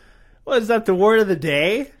 Yep. What is that, the word of the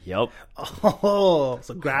day? Yep. Oh,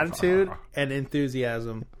 so gratitude and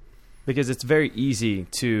enthusiasm. Because it's very easy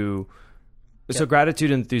to... So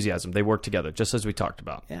gratitude and enthusiasm, they work together, just as we talked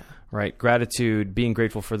about. Yeah. Right? Gratitude, being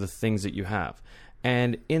grateful for the things that you have.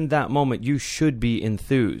 And in that moment, you should be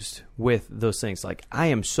enthused with those things. Like, I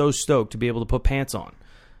am so stoked to be able to put pants on.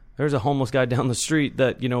 There's a homeless guy down the street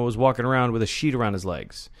that, you know, was walking around with a sheet around his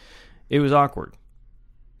legs. It was awkward.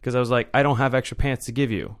 Because I was like, I don't have extra pants to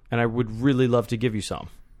give you. And I would really love to give you some.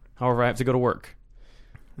 However, I have to go to work.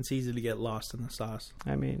 It's easy to get lost in the sauce.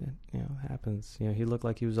 I mean, it happens. He looked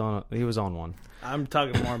like he was on one. I'm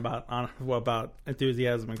talking more about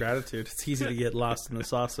enthusiasm and gratitude. It's easy to get lost in the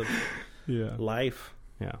sauce of life.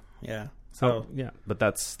 Yeah. Yeah. So but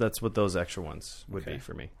that's what those extra ones would be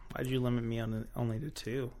for me. Why'd you limit me on only to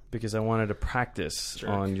 2? Because I wanted to practice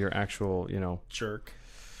on your actual, jerk.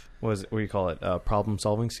 What do you call it? Problem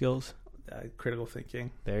solving skills. Critical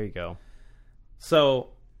thinking. There you go. So,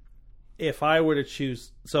 if I were to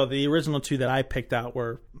choose, the original 2 that I picked out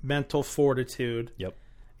were mental fortitude. Yep.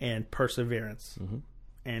 And perseverance. Mm-hmm.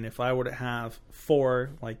 And if I were to have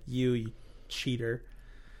 4, like you cheater.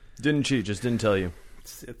 Didn't cheat, just didn't tell you.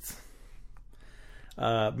 It's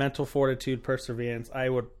mental fortitude, perseverance. I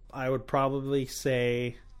would probably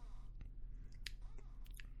say.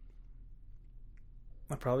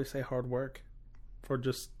 I'd probably say hard work, for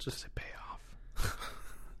just to pay off.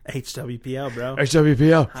 HWPL, bro.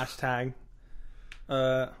 HWPL. Hashtag.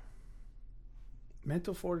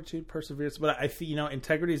 Mental fortitude, perseverance, but I think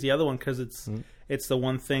integrity is the other one because it's the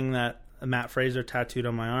one thing that Matt Fraser tattooed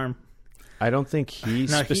on my arm. I don't think he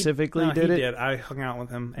specifically did it. He did. I hung out with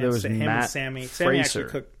him. And there was him Matt and Sammy. Fraser. Sammy actually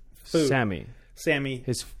cooked food. Sammy,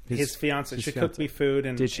 his fiance. She cooked me food.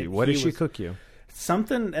 And did she? What did she cook you?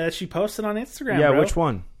 Something she posted on Instagram. Yeah, bro. Which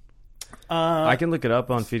one? I can look it up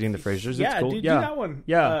on Feeding the Frasers. Yeah, it's cool. do that one.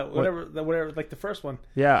 Yeah, whatever, like the first one.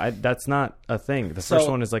 Yeah, that's not a thing. The first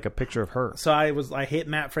one is like a picture of her. So I hit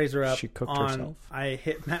Matt Fraser up. She cooked herself. I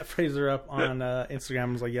hit Matt Fraser up on Instagram.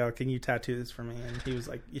 I was like, "Yo, can you tattoo this for me?" And he was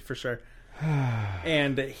like, yeah, "For sure."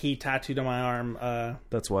 And he tattooed on my arm.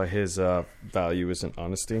 That's why his value isn't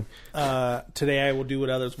honesty. Today I will do what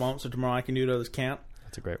others won't, so tomorrow I can do what others can't.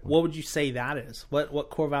 That's a great one. What would you say that is? What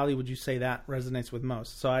core value would you say that resonates with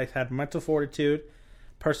most? So I had mental fortitude,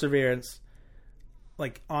 perseverance,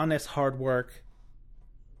 like honest hard work.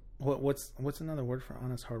 What's another word for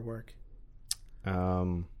honest hard work?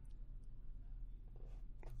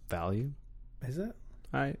 Value? Is it?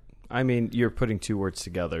 I mean, you're putting 2 words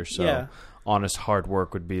together, so honest hard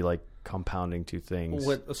work would be like compounding 2 things.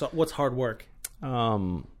 So what's hard work?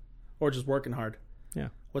 Or just working hard. Yeah.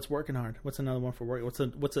 What's working hard? What's another one for work? What's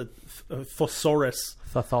a thesaurus?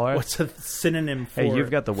 Thesaurus? What's a synonym for? Hey, you've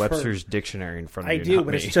got the Webster's dictionary in front of you. I do,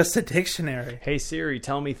 but it's just a dictionary. Hey Siri,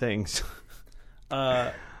 tell me things.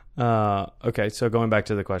 Okay, so going back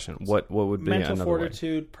to the question, what would be mental another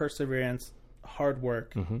fortitude, way? Perseverance, hard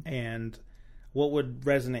work, and what would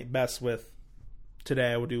resonate best with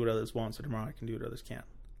today? I will do what others won't, so tomorrow I can do what others can't.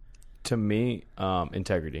 To me,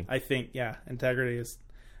 integrity. I think integrity is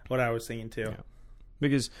what I was thinking too. Yeah.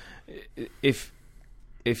 Because if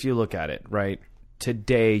you look at it, right,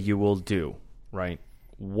 today you will do, right,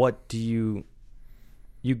 what do you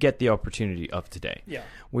get the opportunity of today. Yeah.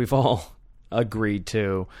 We've all agreed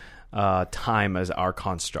to time as our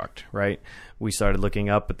construct, right? We started looking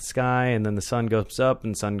up at the sky, and then the sun goes up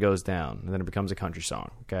and the sun goes down, and then it becomes a country song,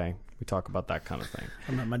 okay? We talk about that kind of thing.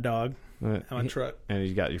 I'm at my dog. I'm a truck. And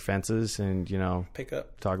you got your fences and, pick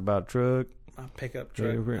up. Talk about truck. Pickup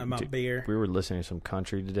truck. I'm out beer. We were listening to some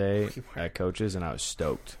country today at Coach's, and I was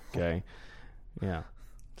stoked. Okay, yeah.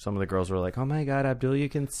 Some of the girls were like, "Oh my God, Abdul, you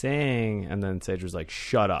can sing," and then Sage was like,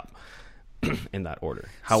 "Shut up." In that order.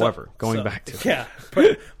 However, going back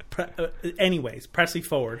to anyways, pressing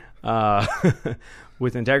forward.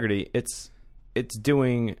 With integrity, it's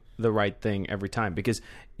doing the right thing every time. Because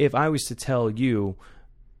if I was to tell you,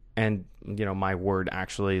 and my word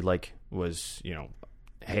actually was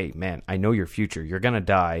hey, man, I know your future. You're going to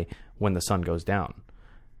die when the sun goes down.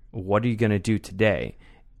 What are you going to do today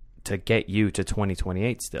to get you to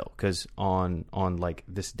 2028 still? Because on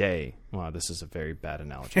this day, wow, this is a very bad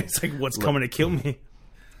analogy. It's like, what's coming to kill me?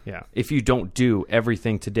 Yeah. If you don't do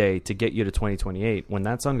everything today to get you to 2028, when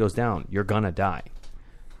that sun goes down, you're going to die.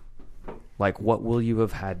 What will you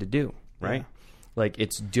have had to do, right? Yeah.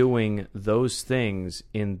 It's doing those things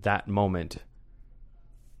in that moment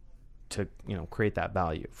to create that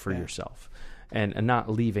value for yourself, and not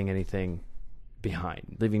leaving anything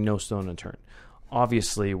behind, leaving no stone unturned.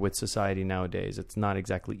 Obviously, with society nowadays, it's not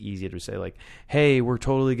exactly easy to say hey, we're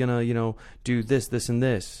totally gonna do this and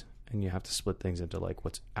this, and you have to split things into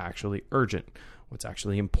what's actually urgent, what's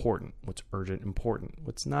actually important, what's urgent important,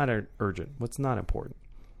 what's not urgent, what's not important.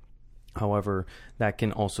 However, that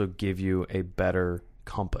can also give you a better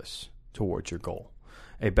compass towards your goal,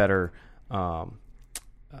 a better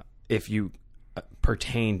if you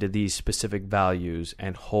pertain to these specific values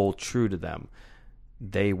and hold true to them,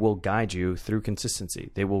 they will guide you through consistency.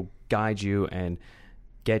 They will guide you and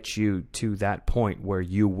get you to that point where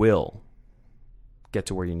you will get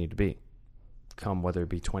to where you need to be. Come whether it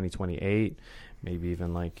be 2028, maybe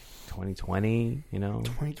even like 2020,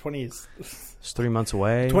 2020 is... It's 3 months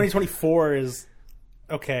away. 2024 is...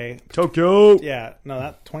 Okay. Tokyo! Yeah. No,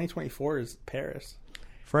 that 2024 is Paris.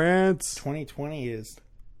 France! 2020 is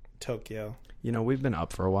Tokyo. We've been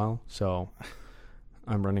up for a while, so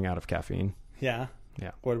I'm running out of caffeine. Yeah?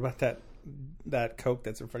 Yeah. What about that Coke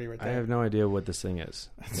that's in front of you right there? I have no idea what this thing is.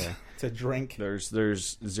 Okay. It's a drink.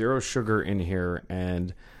 There's zero sugar in here,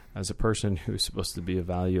 and as a person who's supposed to be a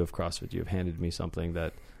value of CrossFit, you've handed me something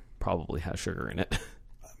that probably has sugar in it.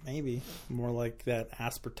 Maybe. More like that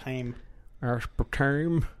aspartame.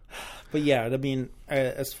 Aspartame. But yeah, I mean,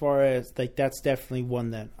 as far as like, that's definitely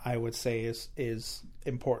one that I would say is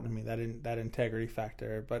important to me, that integrity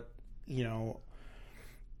factor. But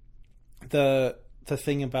the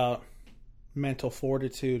thing about mental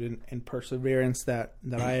fortitude and perseverance that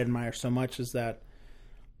I admire so much is that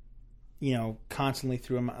constantly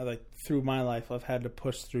through my life I've had to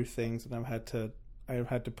push through things, and I've had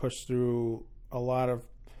to push through a lot of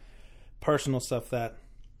personal stuff that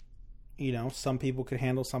some people could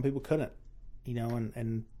handle, some people couldn't,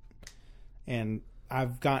 and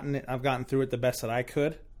I've gotten through it the best that I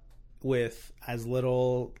could with as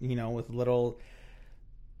little, with little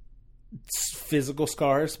physical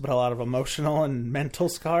scars, but a lot of emotional and mental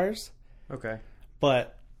scars. Okay.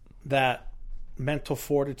 But that mental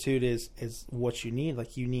fortitude is what you need.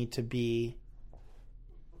 Like, you need to be,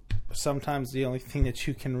 sometimes the only thing that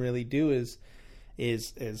you can really do is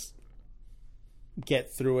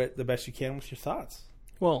get through it the best you can with your thoughts.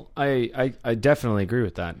 Well, I definitely agree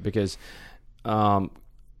with that, because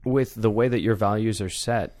with the way that your values are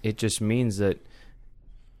set, it just means that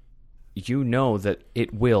that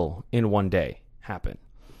it will in one day happen.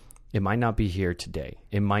 It might not be here today.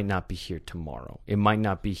 It might not be here tomorrow. It might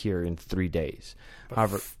not be here in 3 days. But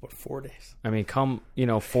However, 4 days? I mean,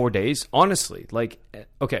 4 days. Honestly,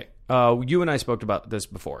 okay, you and I spoke about this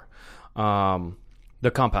before.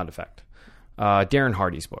 The Compound Effect. Darren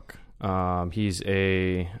Hardy's book. He's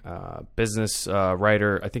a business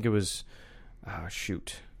writer. I think it was,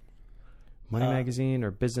 Money Magazine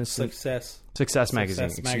or Business Success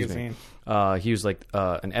Magazine. Excuse me. He was like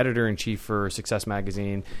an editor-in-chief for Success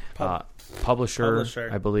Magazine, publisher,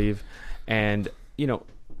 I believe. And,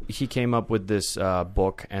 he came up with this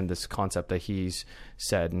book and this concept that he's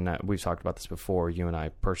said, and we've talked about this before, you and I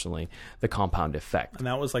personally, the compound effect. And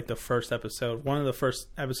that was like the first episode, one of the first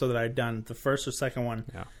episodes that I'd done, the first or second one,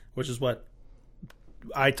 which is what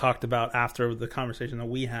I talked about after the conversation that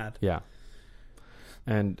we had. Yeah.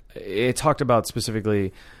 And it talked about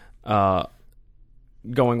specifically going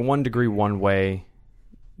 1 degree one way,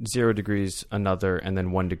 0 degrees another, and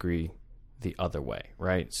then 1 degree the other way,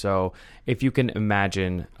 right? So if you can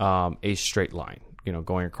imagine a straight line,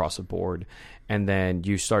 going across a board, and then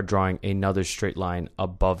you start drawing another straight line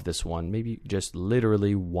above this one, maybe just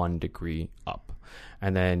literally 1 degree up,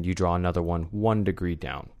 and then you draw another one 1 degree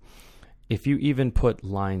down. If you even put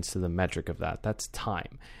lines to the metric of that, that's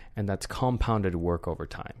time, and that's compounded work over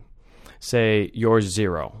time. Say your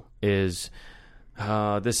 0 is,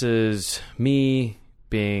 this is me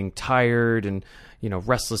being tired and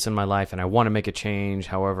restless in my life, and I want to make a change.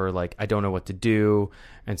 However, I don't know what to do,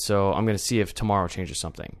 and so I'm going to see if tomorrow changes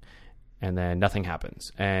something, and then nothing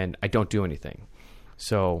happens, and I don't do anything.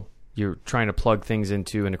 So you're trying to plug things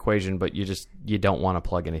into an equation, but you don't want to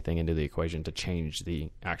plug anything into the equation to change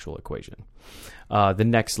the actual equation. The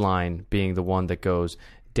next line being the one that goes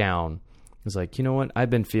down is like, what? I've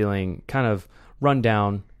been feeling kind of run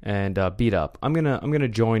down and beat up. I'm gonna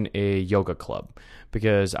join a yoga club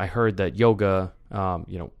because I heard that yoga,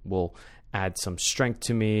 will add some strength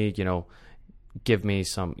to me. Give me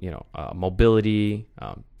some, mobility,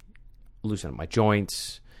 loosen up my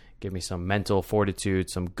joints, give me some mental fortitude,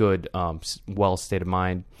 some good, well state of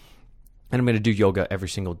mind, and I'm gonna do yoga every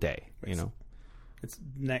single day. It's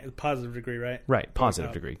positive degree, right? Right,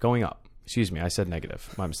 positive degree, going up. Excuse me, I said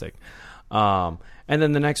negative. My mistake. And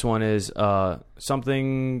then the next one is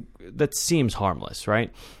something that seems harmless,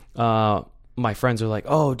 right? My friends are like,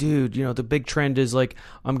 "Oh, dude, the big trend is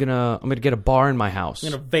I'm gonna get a bar in my house.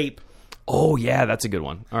 I'm gonna vape." Oh yeah, that's a good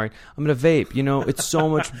one. All right, I'm gonna vape. It's so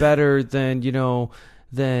much better than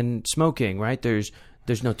smoking, right? There's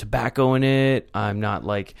no tobacco in it. I'm not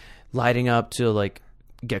lighting up to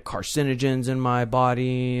get carcinogens in my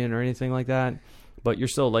body or anything like that. But you're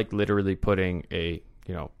still literally putting a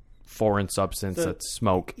foreign substance that's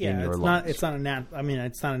smoke in your lungs. It's not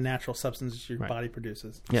a natural substance your body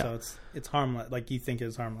produces. Yeah. So it's harmless. You think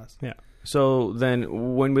it's harmless. Yeah. So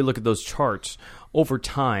then when we look at those charts over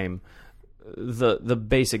time, the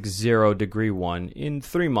basic 0 degree one in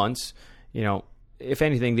 3 months, if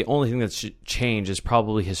anything, the only thing that's changed is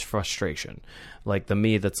probably his frustration. Like the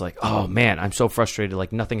me that's like, oh man, I'm so frustrated.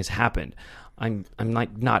 Like nothing has happened. I'm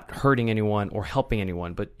like not hurting anyone or helping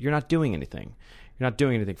anyone, but you're not doing anything. You're not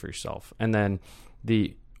doing anything for yourself. And then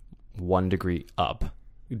the 1 degree up,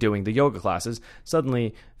 doing the yoga classes,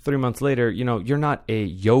 suddenly 3 months later, you're not a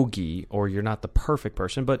yogi or you're not the perfect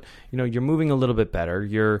person, but you're moving a little bit better.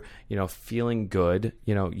 You're, feeling good.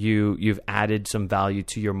 You've added some value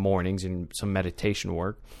to your mornings and some meditation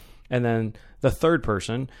work. And then the third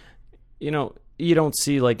person, you don't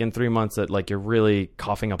see like in 3 months that like you're really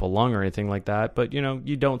coughing up a lung or anything like that, but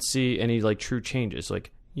you don't see any like true changes.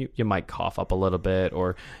 Like you might cough up a little bit,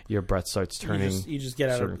 or your breath starts turning you just get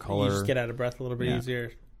out of color. You just get out of breath a little bit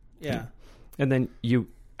easier. Yeah. And then you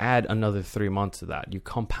add another 3 months to that. You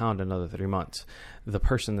compound another 3 months. The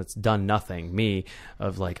person that's done nothing, me,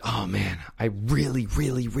 of like, oh man, I really,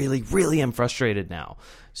 really, really, really am frustrated now.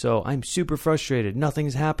 So I'm super frustrated.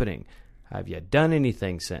 Nothing's happening. Have you done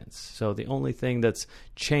anything since? So the only thing that's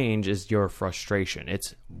changed is your frustration.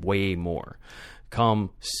 It's way more.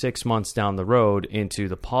 Come 6 months down the road into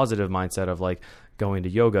the positive mindset of like going to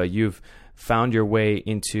yoga, you've found your way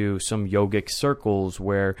into some yogic circles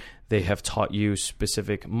where they have taught you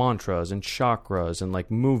specific mantras and chakras and like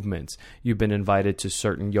movements. You've been invited to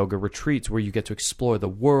certain yoga retreats where you get to explore the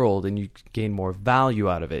world and you gain more value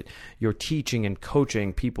out of it. You're teaching and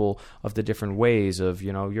coaching people of the different ways of,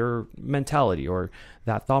 your mentality or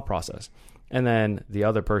that thought process. And then the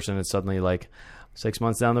other person is suddenly like 6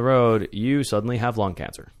 months down the road, you suddenly have lung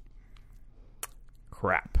cancer.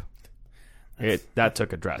 Crap. That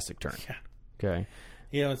took a drastic turn. Yeah. Okay.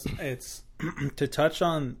 It's to touch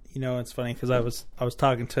on, it's funny because I was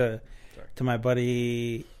talking to my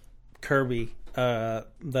buddy Kirby,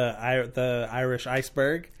 the Irish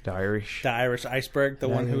iceberg. The Irish iceberg, the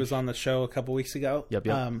one who was on the show a couple weeks ago. Yep.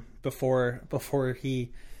 Before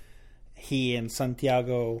he and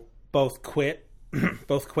Santiago both quit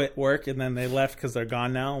work, and then they left because they're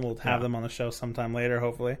gone now. We'll have them on the show sometime later,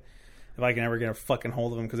 hopefully. If I can ever get a fucking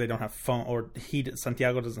hold of them, because they don't have phone, or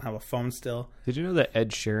Santiago doesn't have a phone still. Did you know that Ed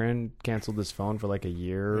Sheeran canceled his phone for like a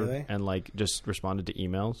year really? And like just responded to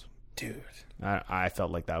emails? Dude, I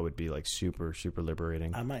felt like that would be like super, super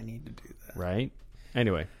liberating. I might need to do that. Right?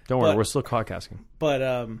 Anyway, don't worry, we're still podcasting.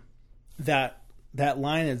 But that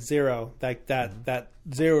line at zero, like that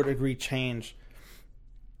 0 degree change,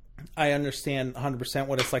 I understand 100%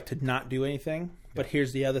 what it's like to not do anything. But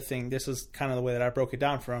here's the other thing. This is kind of the way that I broke it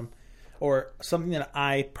down from. Or something that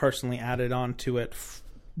I personally added on to it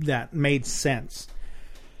that made sense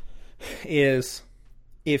is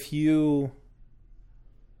if you're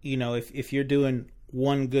doing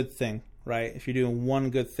one good thing, right? If you're doing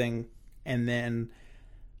one good thing and then,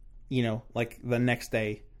 like the next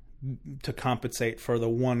day to compensate for the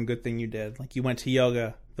one good thing you did, like you went to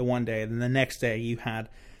yoga the one day and then the next day you had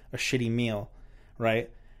a shitty meal,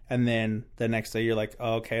 right? And then the next day you're like,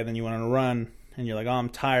 oh, okay, then you went on a run. And you're like, oh, I'm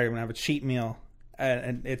tired. I'm going to have a cheat meal.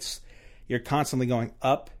 And you're constantly going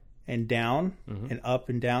up and down and up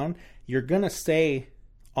and down. You're going to stay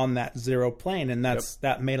on that zero plane. And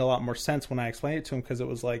that made a lot more sense when I explained it to him, because it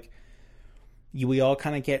was like, we all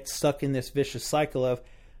kind of get stuck in this vicious cycle of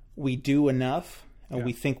we do enough and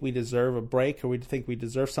we think we deserve a break, or we think we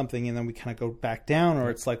deserve something, and then we kind of go back down. Or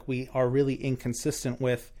it's like we are really inconsistent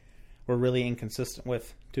with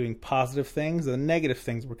doing positive things, and negative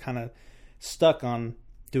things we're kind of stuck on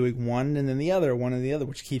doing one and then the other,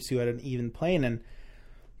 which keeps you at an even plane. And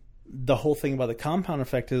the whole thing about the compound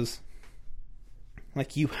effect is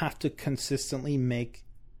like you have to consistently make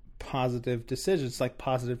positive decisions, like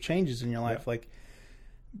positive changes in your life. Like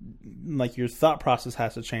your thought process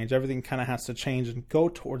has to change. Everything kind of has to change and go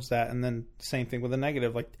towards that. And then same thing with the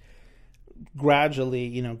negative, like gradually,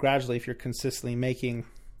 if you're consistently making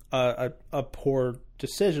a poor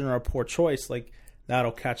decision or a poor choice, like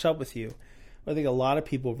that'll catch up with you. I think a lot of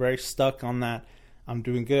people are very stuck on that. I'm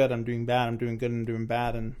doing good, I'm doing bad, I'm doing good, I'm doing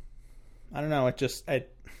bad. And I don't know, it just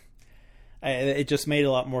made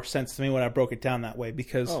a lot more sense to me when I broke it down that way,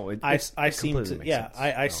 because I seem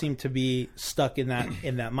to be stuck in that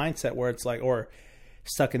mindset where it's like, or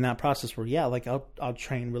stuck in that process where I'll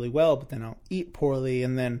train really well, but then I'll eat poorly,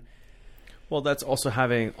 and then well, that's also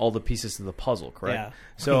having all the pieces of the puzzle, correct? Yeah.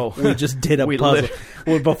 So we just did a puzzle.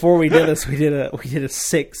 Before we did this, we did a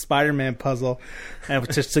sick Spider-Man puzzle,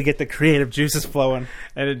 just to get the creative juices flowing.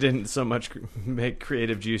 And it didn't so much make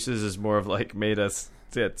creative juices as more of like made us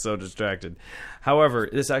get so distracted. However,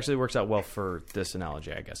 this actually works out well for this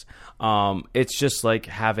analogy, I guess. It's just like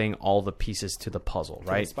having all the pieces to the puzzle,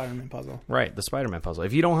 right? The Spider-Man puzzle. Right, the Spider-Man puzzle.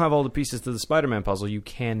 If you don't have all the pieces to the Spider-Man puzzle, you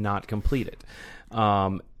cannot complete it.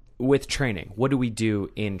 with training, what do we do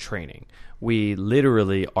in training? We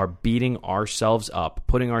literally are beating ourselves up,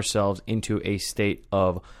 putting ourselves into a state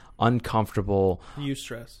of uncomfortable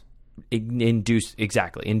stress. Induced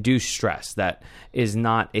stress. That is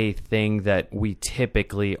not a thing that we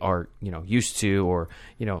typically are, used to, or,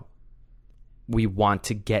 we want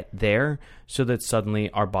to get there, so that suddenly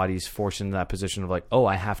our body's forced into that position of like, oh,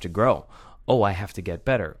 I have to grow. Oh, I have to get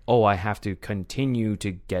better. Oh, I have to continue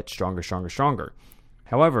to get stronger.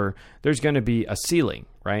 However, there's going to be a ceiling,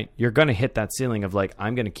 right? You're going to hit that ceiling of like,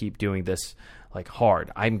 I'm going to keep doing this like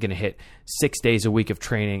hard. I'm going to hit 6 days a week of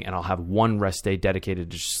training, and I'll have one rest day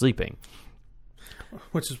dedicated to just sleeping.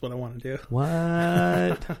 Which is what I want to do.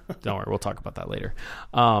 What? Don't worry, we'll talk about that later.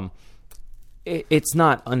 It's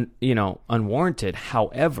not unwarranted.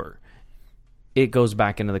 However, it goes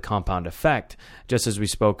back into the compound effect, just as we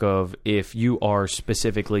spoke of. If you are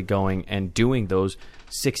specifically going and doing those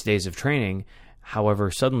 6 days of training,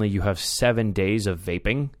 however, suddenly you have 7 days of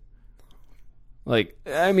vaping. Like,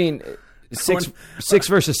 I mean, six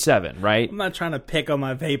versus 7, right? I'm not trying to pick on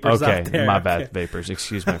my vapors okay, out there. My bad, vapors.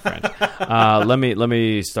 Excuse my French. Let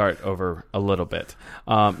me start over a little bit.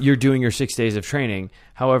 You're doing your 6 days of training.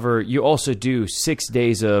 However, you also do 6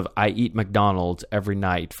 days of I eat McDonald's every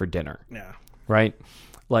night for dinner. Yeah. Right?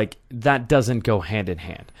 Like, that doesn't go hand in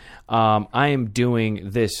hand. I am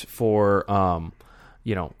doing this for,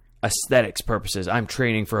 aesthetics purposes. I'm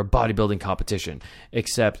training for a bodybuilding competition,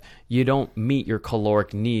 except you don't meet your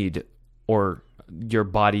caloric need or your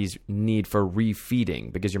body's need for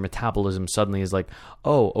refeeding, because your metabolism suddenly is like,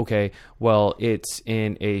 oh, okay, well, it's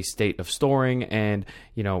in a state of storing, and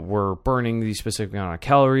we're burning these specific amount of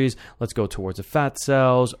calories. Let's go towards the fat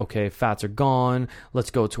cells. Okay, fats are gone.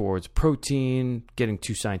 Let's go towards protein. Getting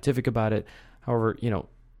too scientific about it. However,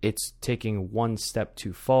 it's taking one step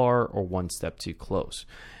too far or one step too close.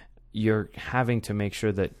 You're having to make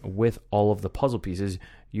sure that with all of the puzzle pieces,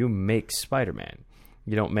 you make Spider-Man.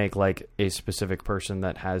 You don't make like a specific person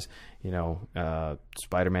that has,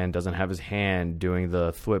 Spider-Man doesn't have his hand doing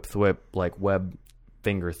the thwip like web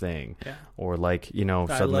finger thing. Yeah. Or like,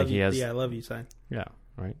 suddenly he has. Yeah, I love you sign. Yeah.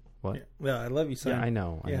 Right. What? Yeah, I love you sign. Yeah, I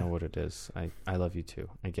know. I know what it is. I love you too.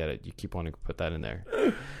 I get it. You keep wanting to put that in there.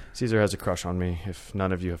 Caesar has a crush on me. If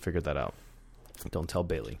none of you have figured that out, don't tell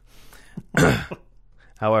Bailey.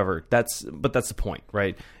 However, that's the point,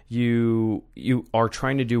 right? You are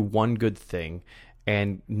trying to do one good thing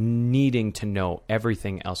and needing to know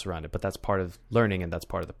everything else around it. But that's part of learning, and that's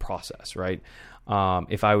part of the process, right?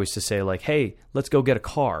 If I was to say like, hey, let's go get a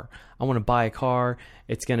car. I want to buy a car.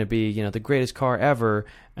 It's going to be, the greatest car ever.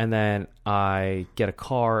 And then I get a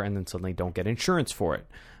car and then suddenly don't get insurance for it,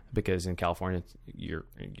 because in California, your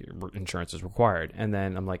insurance is required. And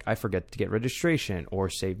then I'm like, I forget to get registration or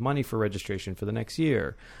save money for registration for the next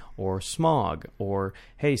year, or smog, or,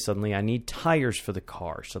 hey, suddenly I need tires for the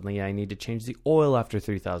car. Suddenly I need to change the oil after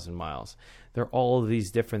 3,000 miles. There are all of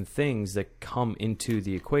these different things that come into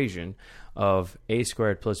the equation of a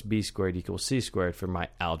squared plus b squared equals c squared for my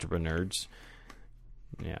algebra nerds.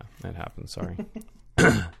 Yeah, that happens. Sorry.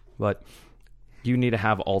 But you need to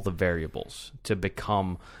have all the variables to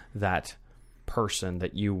become that person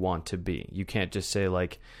that you want to be. You can't just say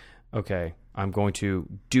like, okay, I'm going to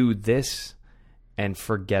do this and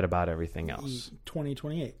forget about everything else.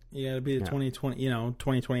 2028. You got to be the 2020,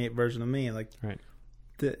 2028 version of me. Like, right.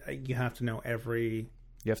 You have to know every.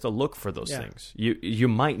 You have to look for those things. You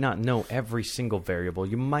might not know every single variable.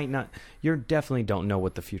 You definitely don't know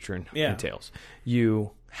what the future entails.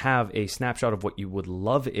 You have a snapshot of what you would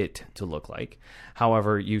love it to look like.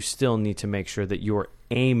 However, you still need to make sure that you're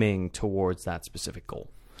aiming towards that specific goal.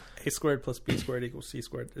 A squared plus b squared equals c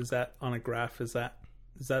squared. Is that on a graph?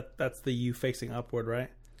 That's the u facing upward, right?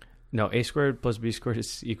 No, a squared plus b squared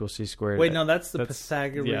is equals c squared. Wait, no, that's the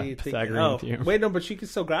Pythagorean theorem. Wait, no, but you can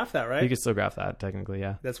still graph that, right? You can still graph that, technically,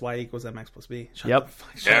 yeah. That's y equals mx plus b. Shut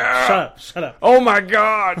up. Oh my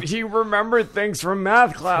God, he remembered things from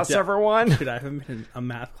math class, everyone. Dude, I haven't been in a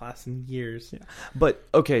math class in years. Yeah. But,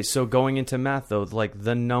 okay, so going into math, though, like,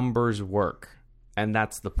 the numbers work. And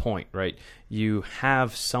that's the point, right? You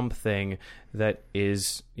have something that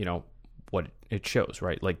is, what it shows,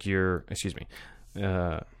 right? Like you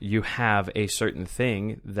have a certain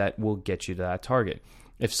thing that will get you to that target.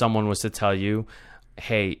 If someone was to tell you,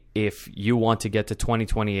 hey, if you want to get to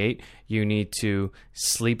 2028, you need to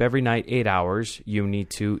sleep every night 8 hours. You need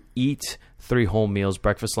to eat 3 whole meals,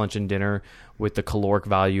 breakfast, lunch, and dinner, with the caloric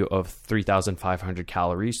value of 3,500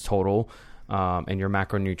 calories total. and your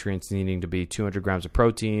macronutrients needing to be 200 grams of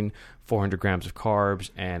protein, 400 grams of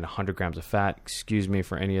carbs, and 100 grams of fat. Excuse me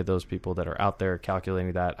for any of those people that are out there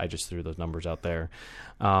calculating that. I just threw those numbers out there.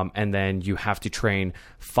 And then you have to train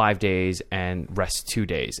 5 days and rest 2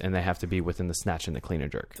 days, and they have to be within the snatch and the clean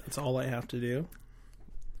and jerk. That's all I have to do.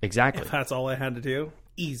 Exactly. If that's all I had to do,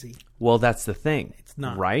 easy. Well, that's the thing. It's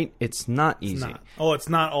not. Right? It's not easy. It's not. Oh, it's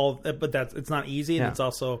not all, but it's not easy, and it's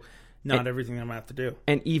also not everything I'm going to have to do.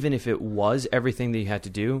 And even if it was everything that you had to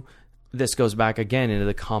do, this goes back again into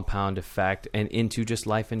the compound effect and into just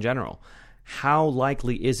life in general. How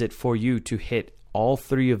likely is it for you to hit all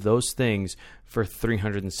three of those things for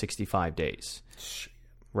 365 days?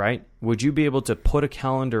 Right? Would you be able to put a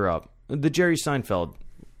calendar up? The Jerry Seinfeld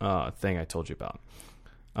thing I told you about.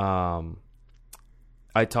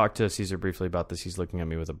 I talked to Caesar briefly about this. He's looking at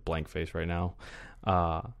me with a blank face right now.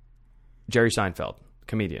 Jerry Seinfeld,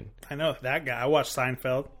 comedian. I know that guy. I watched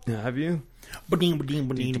Seinfeld. Have you?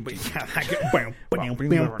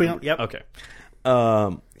 Yep. Okay.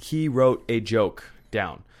 He wrote a joke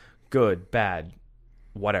down. Good, bad,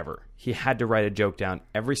 whatever. He had to write a joke down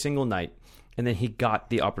every single night, and then he got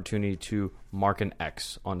the opportunity to mark an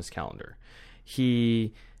X on his calendar.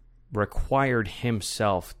 He required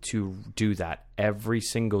himself to do that every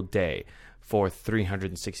single day for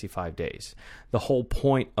 365 days. The whole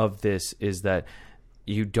point of this is that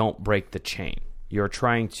you don't break the chain. You're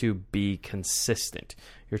trying to be consistent.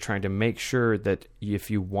 You're trying to make sure that if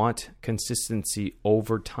you want consistency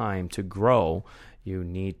over time to grow, you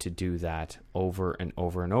need to do that over and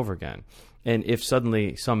over and over again. And if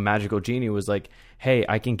suddenly some magical genie was like, hey,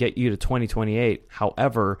 I can get you to 2028.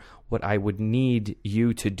 However, what I would need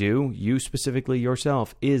you to do, you specifically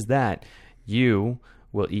yourself, is that you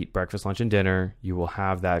will eat breakfast, lunch, and dinner. You will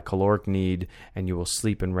have that caloric need, and you will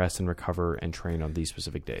sleep and rest and recover and train on these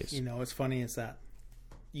specific days. You know, what's funny is that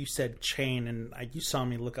you said chain, and you saw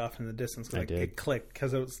me look off in the distance. Like, it clicked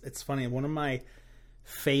because it's funny. One of my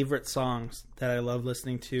favorite songs that I love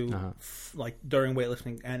listening to, like during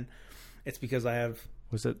weightlifting, and it's because I have.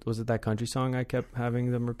 Was it that country song I kept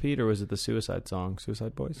having them repeat, or was it the Suicide song,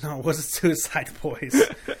 Suicide Boys? No, it wasn't Suicide Boys.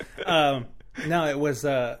 No, it was.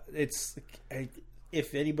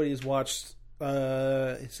 If anybody's watched,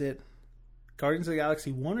 is it Guardians of the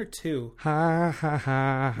Galaxy 1 or 2? Ha ha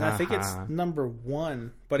ha! I think it's number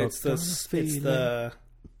 1, but it's the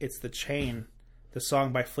Chain, the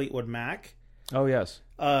song by Fleetwood Mac. Oh yes.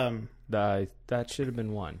 That should have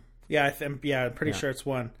been 1. Yeah, I'm pretty sure it's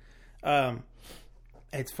 1.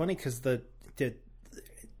 It's funny because the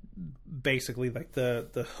basically like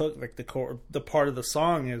the hook, like the core, the part of the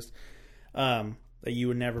song is that you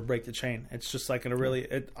would never break the chain. It's just like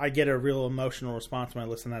I get a real emotional response when I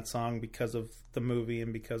listen to that song because of the movie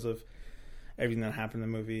and because of everything that happened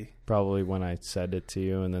in the movie. Probably when I said it to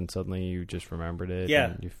you and then suddenly you just remembered it.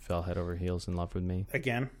 Yeah. And you fell head over heels in love with me.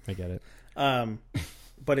 Again. I get it.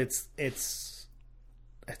 But it's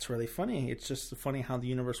really funny. It's just funny how the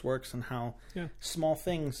universe works and how small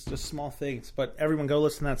things. But everyone go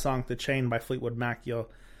listen to that song, The Chain by Fleetwood Mac. You'll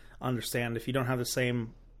understand. If you don't have the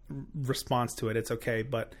same response to it, it's okay.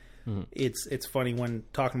 But it's funny when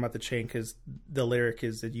talking about the chain because the lyric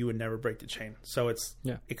is that you would never break the chain. So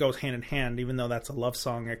it goes hand in hand. Even though that's a love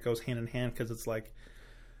song, it goes hand in hand because it's like,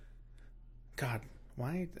 God,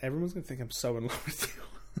 why everyone's gonna think I'm so in love with you.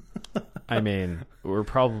 I mean, we're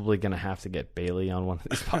probably going to have to get Bailey on one of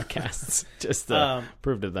these podcasts just to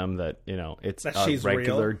prove to them that, it's that a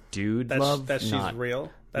regular real. Dude love. That she's not, real.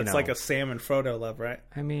 That's like a Sam and Frodo love, right?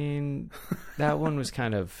 I mean, that one was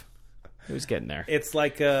kind of, it was getting there. It's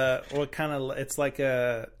like it's like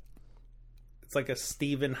a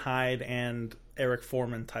Stephen Hyde and Eric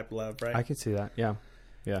Foreman type love, right? I can see that. Yeah.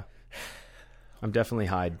 Yeah. I'm definitely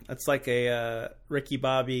Hyde. It's like a Ricky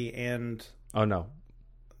Bobby and... Oh, no.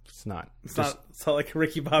 It's not. It's not like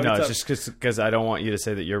Ricky Bobby. No, it's just because I don't want you to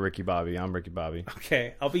say that you're Ricky Bobby. I'm Ricky Bobby.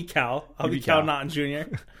 Okay, I'll be Cal. I'll be Cal Naughton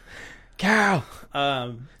Jr. Cal,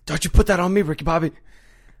 don't you put that on me, Ricky Bobby.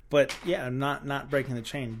 But yeah, not breaking the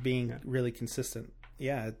chain, being really consistent.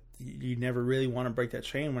 Yeah, you never really want to break that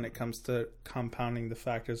chain when it comes to compounding the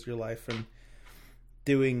factors of your life and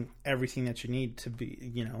doing everything that you need to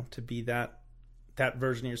be, to be that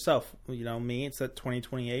version of yourself. Me, it's that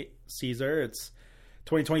 2028 Caesar. It's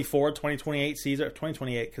 2024, 2028 Caesar,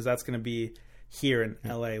 2028 because that's going to be here in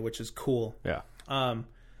LA, which is cool. Yeah.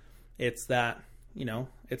 It's that,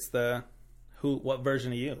 it's the what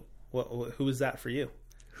version of you? Who is that for you?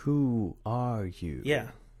 Who are you? Yeah.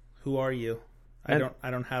 Who are you? I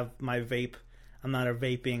don't have my vape. I'm not a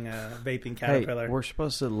vaping caterpillar. Hey, we're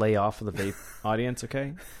supposed to lay off of the vape audience,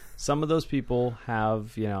 okay? some of those people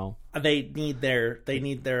have, they need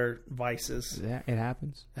their vices. yeah, it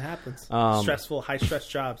happens. It happens. Stressful, high stress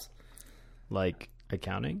jobs. Like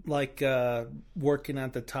accounting? Like working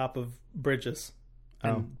at the top of bridges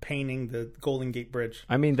and painting the Golden Gate Bridge.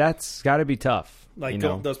 I mean, that's got to be tough. Like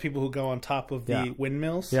those people who go on top of the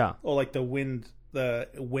windmills. Yeah. Or like the wind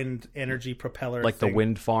energy propeller. Like thing. the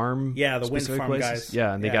wind farm. Yeah, the wind farm places. guys.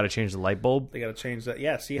 Yeah, and they got to change the light bulb. They got to change that.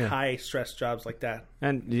 Yeah, see high stress jobs like that.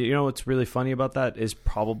 And what's really funny about that is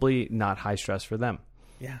probably not high stress for them.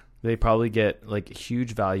 Yeah. They probably get like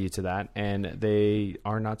huge value to that, and they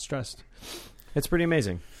are not stressed. It's pretty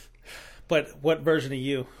amazing. But what version of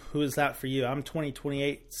you? Who is that for you? I'm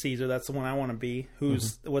 2028 Caesar. That's the one I want to be.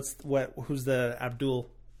 Who's Who's the Abdul?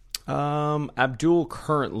 Abdul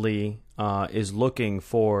currently is looking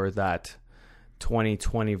for that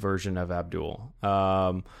 2020 version of Abdul.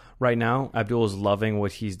 Right now, Abdul is loving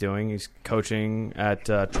what he's doing. He's coaching at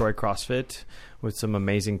Troy CrossFit with some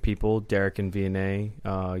amazing people, Derek and Vianney,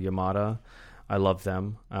 Yamada. I love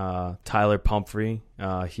them. Tyler Pumphrey,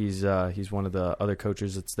 he's one of the other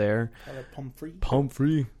coaches that's there. Tyler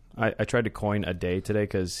Pumphrey. I tried to coin a day today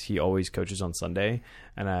because he always coaches on Sunday,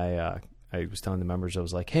 and I was telling the members, I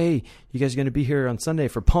was like, hey, you guys are going to be here on Sunday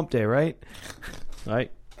for Pump Day, right?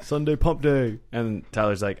 Right? Sunday Pump Day. And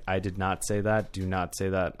Tyler's like, I did not say that. Do not say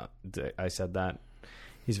that. I said that.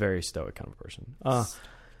 He's a very stoic kind of person.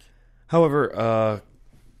 However,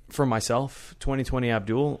 for myself, 2020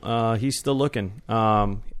 Abdul, he's still looking.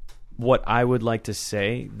 What I would like to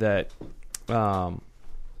say that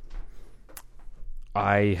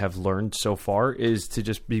I have learned so far is to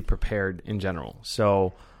just be prepared in general.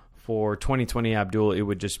 So for 2020 Abdul, it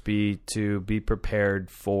would just be to be prepared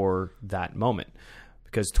for that moment,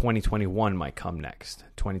 because 2021 might come next.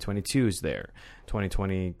 2022 is there.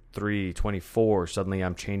 2023, 24, suddenly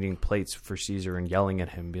I'm changing plates for Caesar and yelling at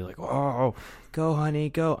him, be like, oh, go, honey,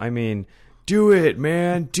 go. I mean, do it,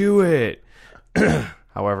 man, do it.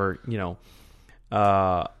 However,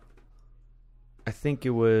 I think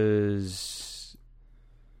it was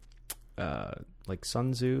like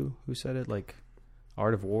Sun Tzu who said it, like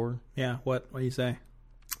Art of War. Yeah, what do you say?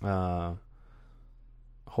 Hope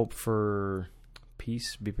for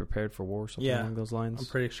peace, be prepared for war, something along those lines. I'm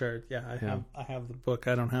pretty sure. Yeah, I have the book.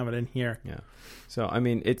 I don't have it in here. Yeah. So I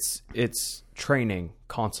mean, it's training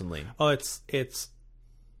constantly. Oh, it's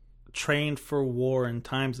trained for war in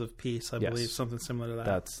times of peace. I believe something similar to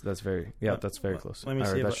that. That's very close. Let me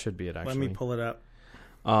see. That should be it. Actually, let me pull it up.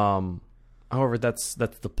 However, that's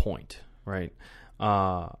the point, right?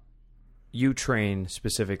 You train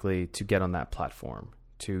specifically to get on that platform,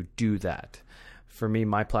 to do that. For me,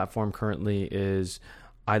 my platform currently is,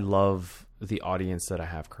 I love the audience that I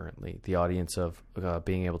have currently, the audience of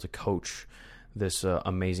being able to coach this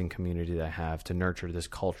amazing community that I have, to nurture this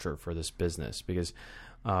culture for this business, because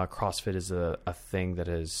CrossFit is a thing that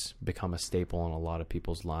has become a staple in a lot of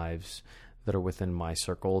people's lives that are within my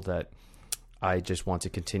circle that I just want to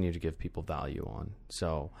continue to give people value on.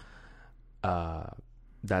 So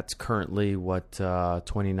that's currently what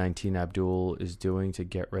 2019 Abdul is doing to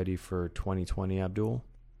get ready for 2020 Abdul.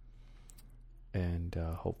 And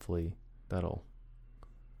hopefully that'll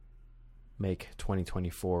make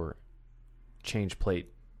 2024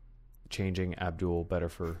 changing Abdul better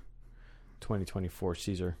for 2024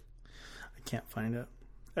 Caesar. I can't find it.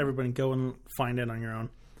 Everybody go and find it on your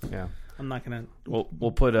own. Yeah. I'm not gonna.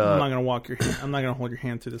 We'll put. I'm not gonna walk your hand. I'm not gonna hold your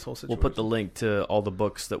hand through this whole situation. We'll put the link to all the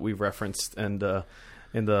books that we've referenced and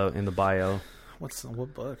in the bio.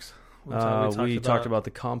 What books? We talked about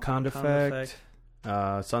the compound effect.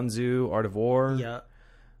 Sun Tzu, Art of War. Yeah.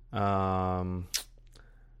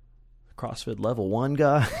 CrossFit Level 1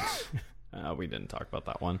 guy. We didn't talk about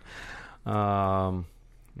that one.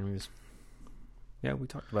 We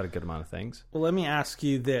talked about a good amount of things. Well, let me ask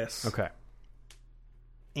you this. Okay.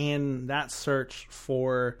 In that search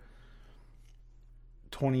for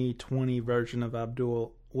 2020 version of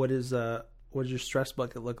Abdul, what does your stress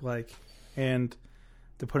bucket look like? And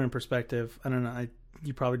to put it in perspective, I don't know.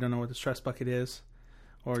 You probably don't know what the stress bucket is,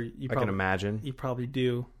 or you probably, I can imagine. You probably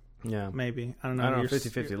do. Yeah, maybe. I don't know.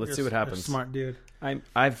 50-50. Let's see what happens. You're a smart dude.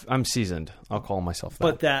 I'm seasoned. I'll call myself that.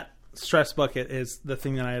 But that stress bucket is the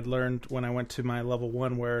thing that I had learned when I went to my level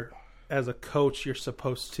 1, where as a coach you're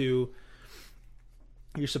supposed to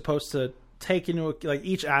take into, like,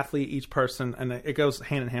 each athlete, each person, and it goes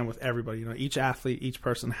hand in hand with everybody. Each athlete, each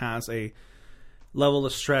person has a level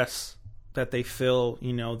of stress that they fill,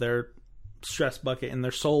 their stress bucket in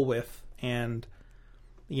their soul with, and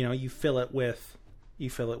you fill it with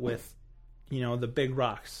the big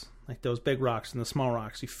rocks, like those big rocks and the small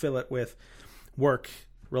rocks. You fill it with work,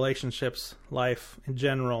 relationships, life in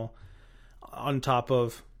general, on top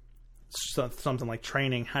of something like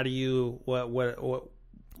training? How do you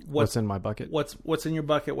what's in my bucket? What's in your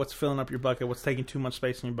bucket? What's filling up your bucket? What's taking too much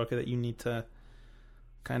space in your bucket that you need to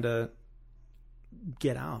kind of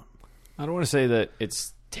get out? I don't want to say that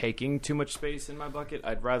it's taking too much space in my bucket.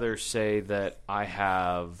 I'd rather say that I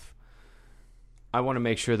want to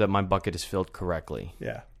make sure that my bucket is filled correctly.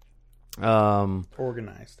 Yeah.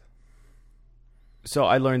 Organized. So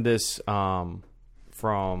I learned this I went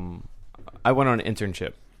on an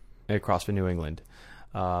internship at CrossFit New England.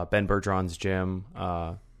 Ben Bergeron's gym,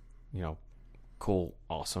 cool,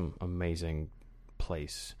 awesome, amazing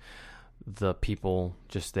place. The people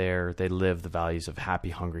just there, they live the values of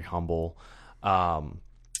happy, hungry, humble.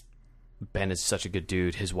 Ben is such a good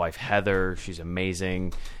dude. His wife, Heather, she's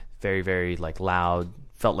amazing. Very, very loud.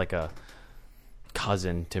 Felt like a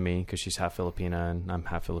cousin to me because she's half Filipina and I'm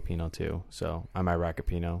half Filipino too. So I'm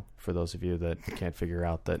Iraqapino, for those of you that can't figure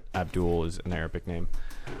out that Abdul is an Arabic name.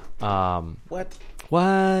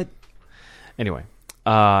 What? Anyway,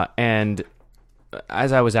 and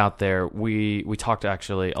as I was out there, we talked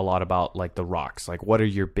actually a lot about the rocks. What are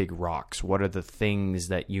your big rocks? What are the things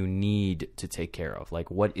that you need to take care of?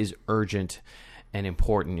 What is urgent and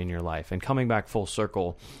important in your life? And coming back full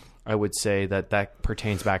circle, I would say that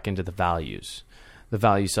pertains back into the values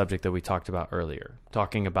subject that we talked about earlier,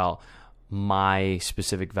 talking about my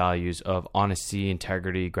specific values of honesty,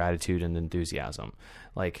 integrity, gratitude, and enthusiasm.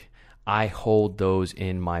 I hold those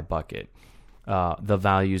in my bucket. The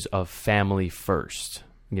values of family first,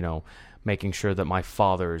 making sure that my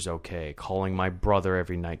father is okay, calling my brother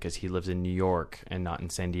every night because he lives in New York and not in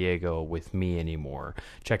San Diego with me anymore,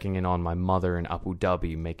 checking in on my mother in Abu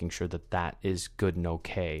Dhabi, making sure that is good and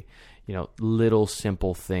okay. Little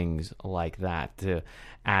simple things like that to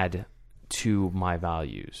add to my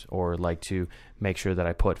values, or to make sure that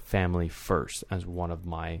I put family first as one of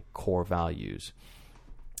my core values.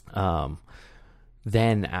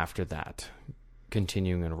 Then after that,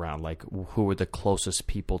 continuing around, who are the closest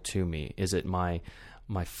people to me? Is it my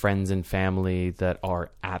friends and family that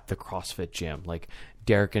are at the CrossFit gym?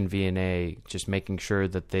 Derek and VNA, just making sure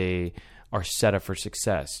that they are set up for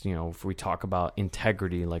success. If we talk about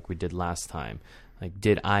integrity like we did last time,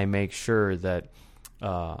 did I make sure that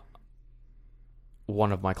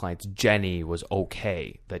one of my clients, Jenny, was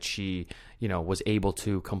okay, that she, was able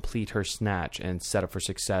to complete her snatch and set up for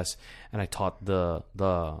success, and I taught the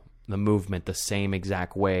movement the same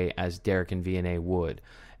exact way as Derek and VNA would,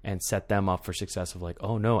 and set them up for success of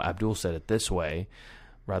oh no, Abdul said it this way,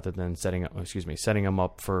 rather than setting them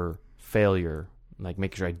up for failure,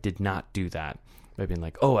 making sure I did not do that by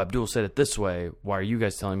being oh, Abdul said it this way, why are you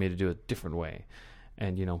guys telling me to do it a different way?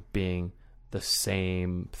 And being the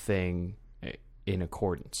same thing in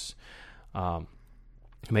accordance,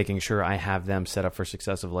 making sure I have them set up for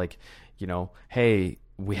success of hey,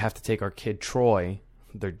 we have to take our kid Troy.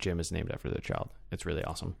 Their gym is named after their child. It's really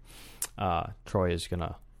awesome. Troy is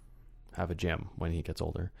gonna have a gym when he gets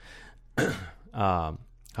older.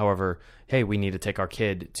 However, hey, we need to take our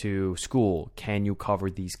kid to school. Can you cover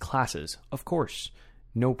these classes? Of course,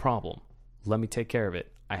 no problem. Let me take care of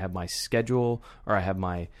it. I have my schedule, or I have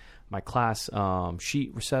my class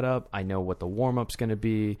sheet set up. I know what the warm-up's going to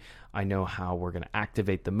be. I know how we're going to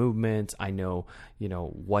activate the movements. I know,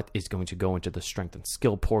 what is going to go into the strength and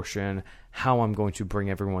skill portion, how I'm going to bring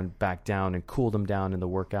everyone back down and cool them down in the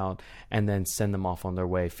workout, and then send them off on their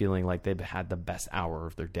way feeling like they've had the best hour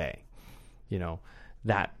of their day.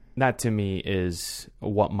 That to me is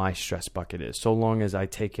what my stress bucket is. So long as I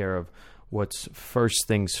take care of what's first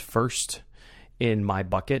things first in my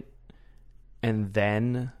bucket, and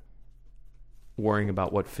then worrying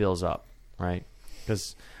about what fills up, right?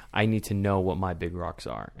 Because I need to know what my big rocks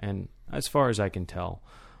are. And as far as I can tell,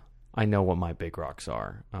 I know what my big rocks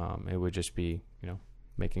are. It would just be,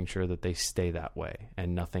 making sure that they stay that way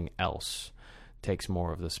and nothing else takes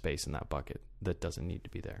more of the space in that bucket that doesn't need to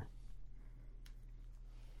be there.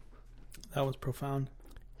 That was profound.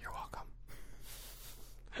 You're welcome.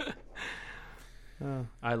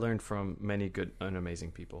 I learned from many good and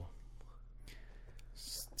amazing people.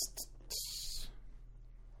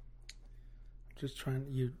 Just trying.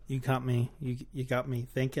 You got me. You got me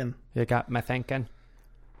thinking. You got me thinking.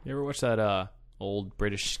 You ever watch that old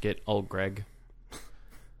British skit, Old Greg?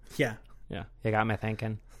 Yeah. Yeah. You got me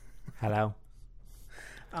thinking. Hello.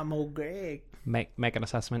 I'm Old Greg. Make an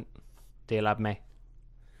assessment. Do you love me?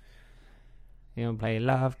 You play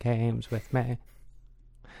love games with me.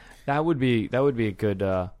 That would be a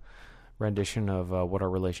good rendition of what our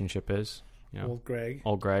relationship is. Old Greg.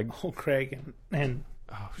 Old Greg. Old Greg and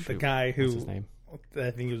the guy who, what's his name?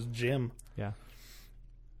 I think it was Jim. Yeah.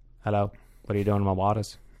 Hello. What are you doing in my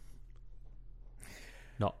waters?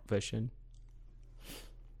 Not fishing.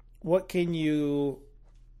 What can you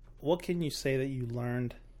say that you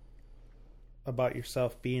learned about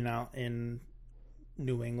yourself being out in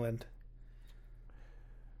New England?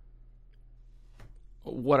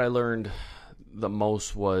 What I learned the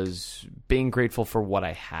most was being grateful for what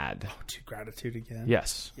I had. Oh, to gratitude again.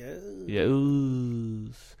 Yes. Yes.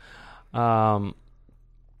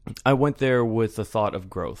 I went there with the thought of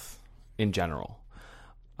growth in general.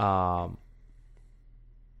 And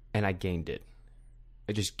I gained it.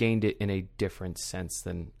 I just gained it in a different sense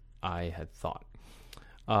than I had thought.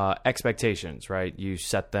 Expectations, right? You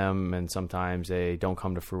set them and sometimes they don't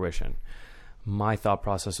come to fruition. My thought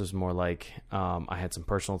process was more like I had some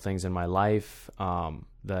personal things in my life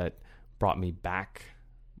that brought me back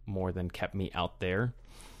more than kept me out there.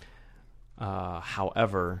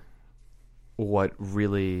 However, what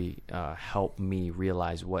really helped me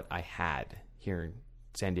realize what I had here in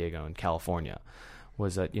San Diego and California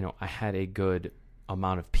was that, I had a good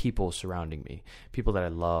amount of people surrounding me, people that I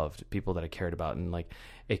loved, people that I cared about, and like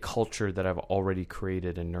a culture that I've already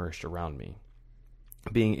created and nourished around me.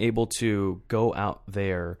 Being able to go out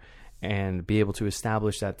there and be able to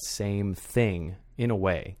establish that same thing in a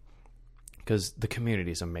way, because the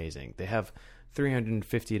community is amazing. They have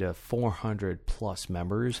 350 to 400 plus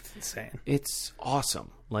members. That's insane. It's awesome.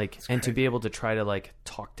 Like, That's and crazy. to be able to try to like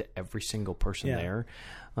talk to every single person there,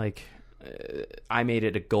 like I made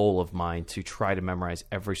it a goal of mine to try to memorize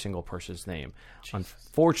every single person's name. Jesus.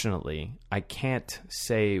 Unfortunately, I can't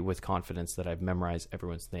say with confidence that I've memorized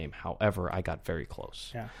everyone's name. However, I got very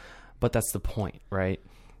close. Yeah. But that's the point, right?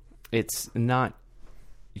 It's not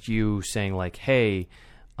you saying like, hey,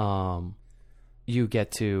 you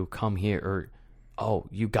get to come here, or, oh,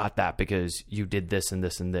 you got that because you did this and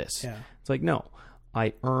this and this. Yeah. It's like, no,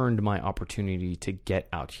 I earned my opportunity to get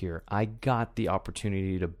out here. I got the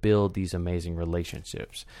opportunity to build these amazing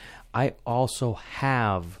relationships. I also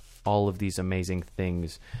have all of these amazing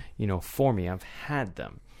things, for me. I've had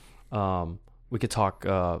them. We could talk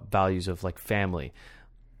values of like family.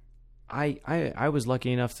 I was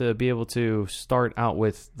lucky enough to be able to start out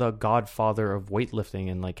with the godfather of weightlifting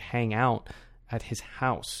and like hang out at his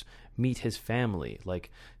house, meet his family, like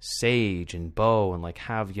Sage and Bo, and like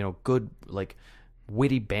have, good, like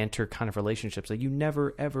witty banter kind of relationships that you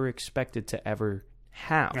never ever expected to ever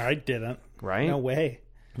have. I didn't. Right? No way.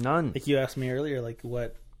 None. Like you asked me earlier, like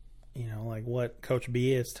what, like what Coach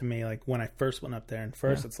B is to me. Like when I first went up there, and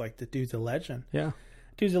first it's like the dude's a legend. Yeah.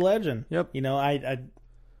 Dude's a legend. Yep.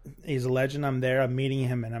 He's a legend. I'm there. I'm meeting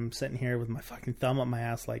him, and I'm sitting here with my fucking thumb up my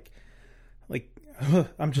ass, like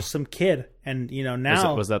I'm just some kid. And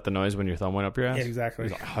now was that the noise when your thumb went up your ass? Yeah, exactly.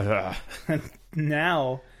 Like, And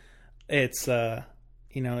now it's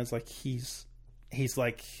it's like he's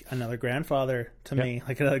like another grandfather to me,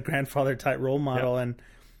 like another grandfather type role model, and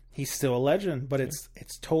he's still a legend. But it's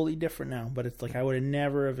totally different now. But it's like I would have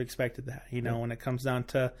never have expected that. When it comes down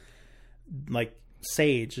to like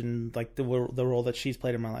Sage and like the role that she's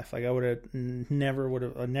played in my life, like I never would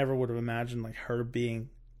have imagined like her being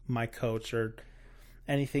my coach or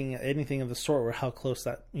anything of the sort, or how close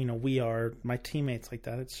that we are, my teammates like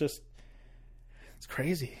that. It's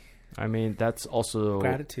crazy. I mean, that's also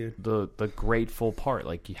Gratitude. The grateful part,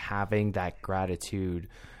 like having that gratitude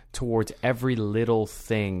towards every little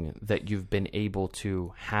thing that you've been able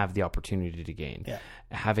to have the opportunity to gain. Yeah.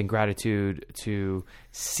 Having gratitude to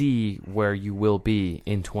see where you will be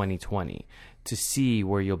in 2020, to see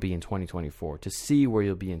where you'll be in 2024, to see where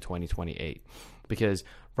you'll be in 2028. Because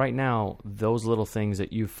right now, those little things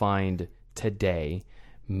that you find today,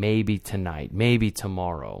 maybe tonight, maybe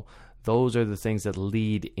tomorrow, those are the things that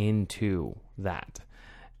lead into that.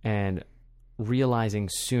 And realizing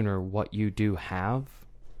sooner what you do have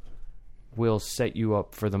will set you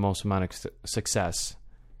up for the most amount of success,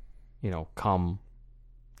 come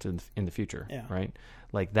in the future, right?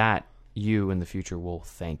 Like that, you in the future will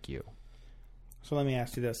thank you. So let me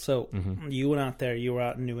ask you this. So you went out there, you were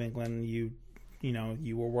out in New England, you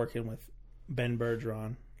were working with Ben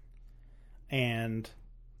Bergeron, and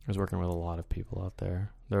I was working with a lot of people out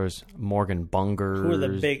there. There was Morgan Bungers, who are the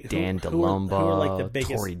big, Dan who DeLumba, are like the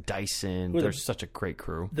biggest, Tori Dyson. There's such a great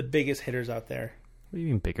crew. The biggest hitters out there. What do you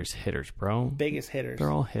mean biggest hitters, bro? Biggest hitters. They're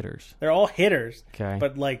all hitters. They're all hitters. Okay.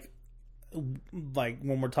 But like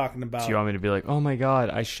when we're talking about... So you want me to be like, oh my God,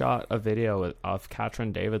 I shot a video of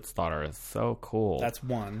Katrin David's daughter. It's so cool. That's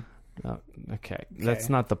one. Okay. That's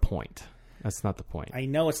not the point. That's not the point. I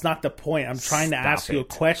know it's not the point. I'm trying to ask you a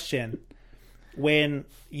question. When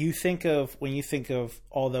you think of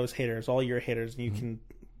all those hitters, all your hitters, and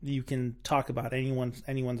you can talk about anyone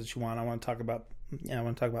that you want. I want to talk about Yeah, I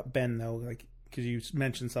want to talk about Ben though, like because you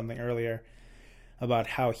mentioned something earlier about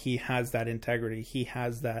how he has that integrity. He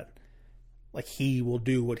has that, like he will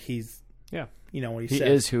do what he's, what he says. He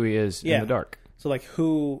is who he is in the dark. So like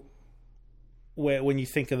when you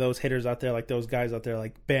think of those hitters out there, like those guys out there,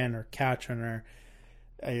 like Ben or Katrin or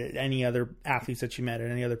any other athletes that you met or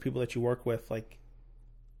any other people that you work with, like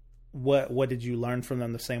what did you learn from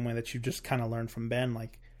them the same way that you just kind of learned from Ben?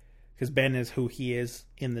 Like, because Ben is who he is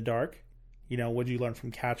in the dark. What did you learn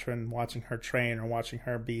from Katrin watching her train or watching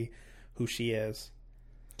her be who she is?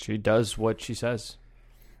 She does what she says.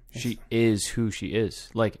 She is who she is.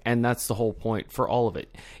 Like, and that's the whole point for all of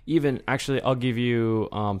it. Even, actually, I'll give you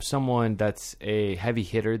someone that's a heavy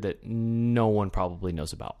hitter that no one probably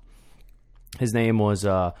knows about. His name was,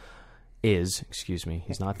 excuse me,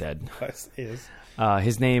 he's not dead.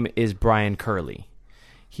 His name is Brian Curley.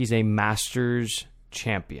 He's a Masters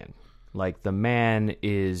champion. Like, the man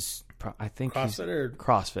is, I think CrossFit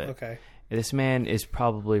CrossFit. Okay. This man is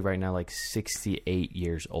probably right now like 68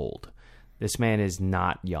 years old. This man is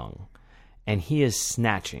not young. And he is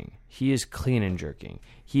snatching. He is clean and jerking.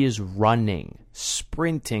 He is running,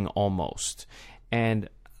 sprinting almost. And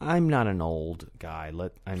I'm not an old guy.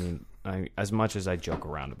 As much as I joke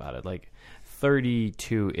around about it, like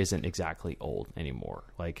 32 isn't exactly old anymore.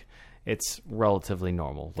 Like, it's relatively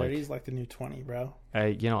normal. 30 is like the new 20, bro.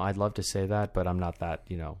 I'd love to say that, but I'm not that,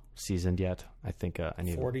 seasoned yet. I think I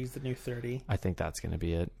need 40 is the new 30. I think that's going to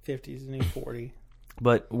be it. 50 is the new 40.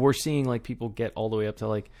 But we're seeing like people get all the way up to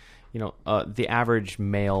like, the average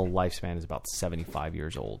male lifespan is about 75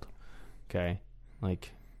 years old. Okay, like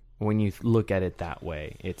when you look at it that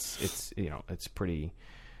way, it's pretty.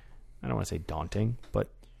 I don't want to say daunting, but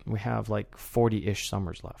we have like 40-ish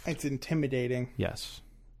summers left. It's intimidating. Yes.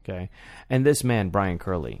 Okay. And this man, Brian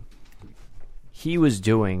Curley, he was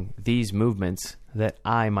doing these movements that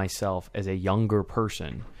I myself, as a younger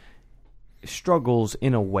person, struggles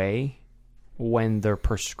in a way when they're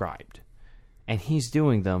prescribed. And he's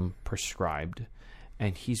doing them prescribed,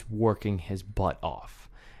 and he's working his butt off.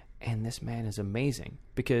 And this man is amazing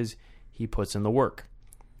because he puts in the work.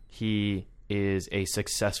 He is a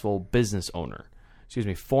successful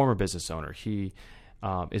former business owner. He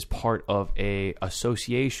is part of a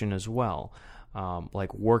association as well,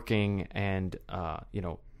 like working and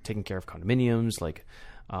taking care of condominiums, like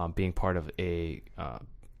being part of a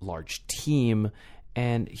large team.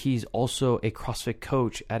 And he's also a CrossFit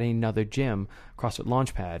coach at another gym, CrossFit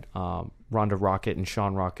Launchpad. Rhonda Rocket and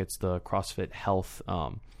Sean Rocket's the CrossFit Health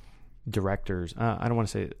directors. I don't want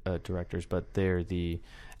to say directors, but they're the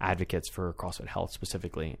advocates for CrossFit Health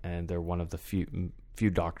specifically, and they're one of the few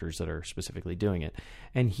doctors that are specifically doing it.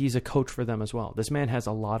 And he's a coach for them as well. This man has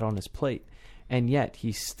a lot on his plate, and yet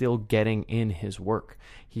he's still getting in his work.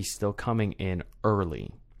 He's still coming in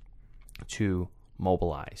early to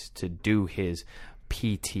mobilize, to do his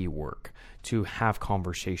PT work, to have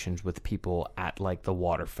conversations with people at like the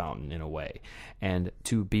water fountain in a way, and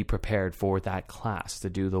to be prepared for that class, to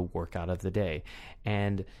do the workout of the day,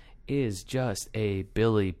 and is just a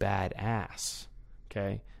Billy badass.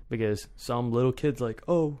 Okay, because some little kid's like,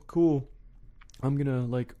 oh cool, I'm gonna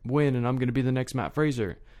like win and I'm gonna be the next Matt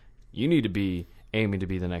Fraser. You need to be aiming to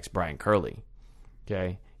be the next Brian Curley.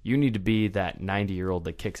 Okay, you need to be that 90-year-old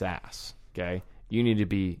that kicks ass. Okay, you need to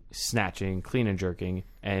be snatching, clean and jerking,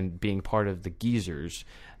 and being part of the geezers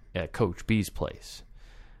at Coach B's place.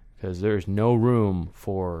 Because there's no room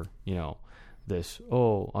for, this,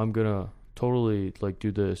 I'm going to totally, like,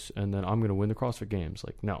 do this, and then I'm going to win the CrossFit Games.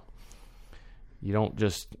 Like, no. You don't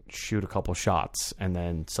just shoot a couple shots and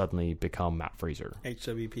then suddenly become Matt Fraser.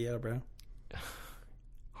 HWPO, bro.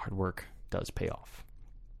 Hard work does pay off.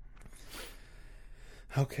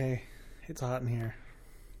 Okay. It's hot in here.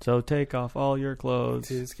 So take off all your clothes.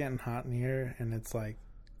 Dude, it's getting hot in here, and it's like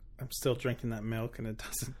I'm still drinking that milk, and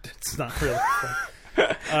it's not really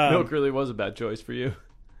fun. Milk really was a bad choice for you.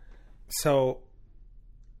 So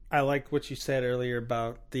I like what you said earlier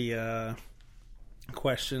about the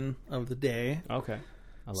question of the day. Okay.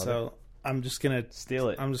 I love it. So I'm just going to steal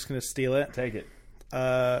it. I'm just going to steal it. Take it.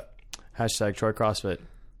 Hashtag Troy CrossFit.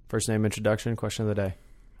 First name introduction, question of the day.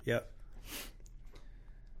 Yep.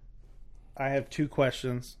 I have two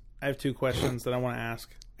questions that I want to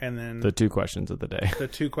ask, and then the two questions of the day. The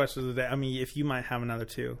two questions of the day. I mean, if you might have another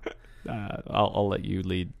two, I'll let you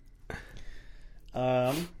lead.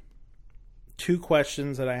 Two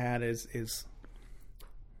questions that I had is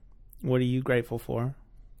what are you grateful for?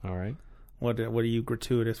 All right. What are you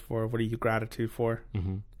gratuitous for? What are you gratitude for?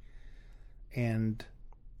 Mm-hmm. And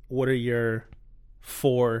what are your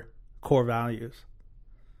 4 core values?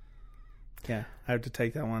 Yeah, I have to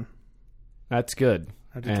take that one. That's good.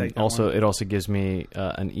 have to And take that also, one. it also gives me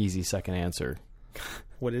an easy second answer.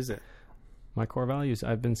 What is it? My core values.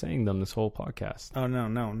 I've been saying them this whole podcast. Oh, no,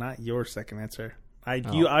 not your second answer. I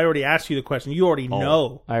already asked you the question. You already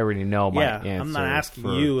know. I already know my answer. I'm not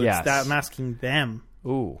asking you. It's yes. that I'm asking them.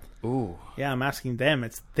 Ooh. Yeah, I'm asking them.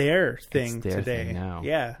 It's their thing It's their today. thing now.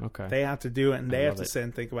 Yeah. Okay. They have to do it, and they have to love it. sit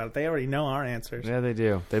and think about it. They already know our answers. Yeah, they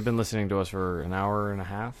do. They've been listening to us for an hour and a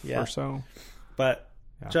half or so. But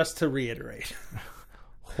just to reiterate,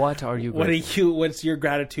 What are you? what's your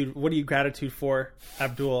gratitude? What are you gratitude for,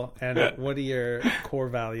 Abdul? And what are your core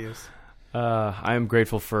values? I am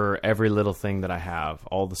grateful for every little thing that I have,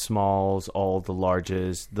 all the smalls, all the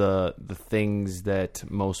larges, the things that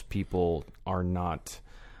most people are not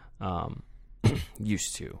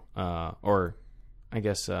used to, or I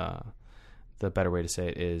guess the better way to say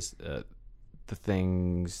it is the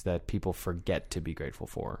things that people forget to be grateful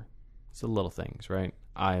for. It's the little things, right?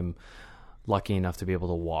 I'm lucky enough to be able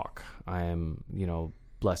to walk. I am,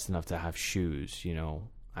 blessed enough to have shoes.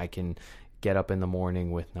 I can get up in the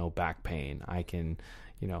morning with no back pain. I can,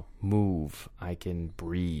 move. I can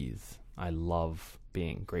breathe. I love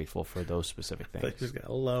being grateful for those specific things. I just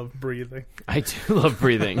gotta love breathing. I do love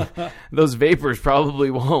breathing. Those vapors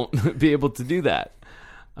probably won't be able to do that.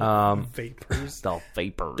 Vapors. The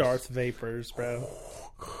vapors. Darth Vapors, bro.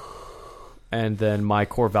 And then my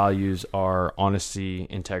core values are honesty,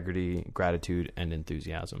 integrity, gratitude, and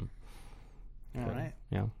enthusiasm. All right.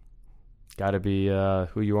 Yeah. Got to be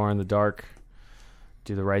who you are in the dark.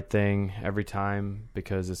 Do the right thing every time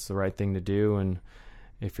because it's the right thing to do. And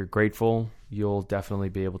if you're grateful, you'll definitely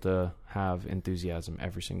be able to have enthusiasm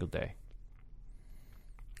every single day.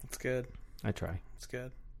 That's good. I try. That's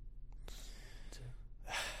good.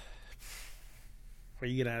 Are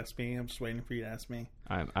you going to ask me? I'm just waiting for you to ask me.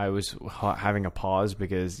 I was having a pause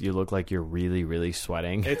because you look like you're really, really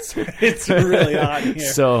sweating. It's really hot in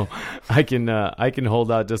here. So I can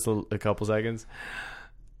hold out just a couple seconds.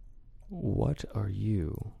 What are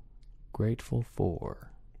you grateful for?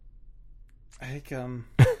 I think I'm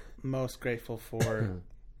most grateful for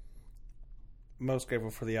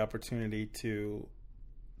the opportunity to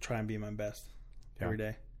try and be my best every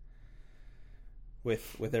day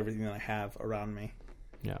with everything that I have around me.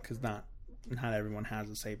 Yeah, because not everyone has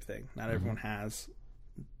the same thing. Not everyone has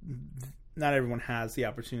the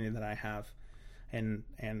opportunity that I have, and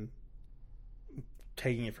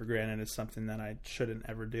taking it for granted is something that I shouldn't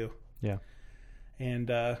ever do. Yeah.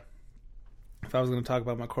 And if I was going to talk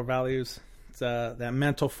about my core values, it's that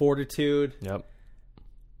mental fortitude. Yep.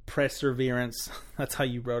 Perseverance. That's how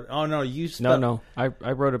you wrote it. Oh no, you no. I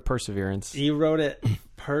wrote it perseverance. You wrote it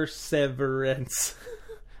perseverance.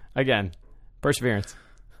 Again, perseverance.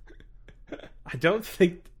 I don't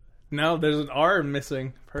think. No, there's an R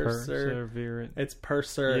missing. Perseverance. It's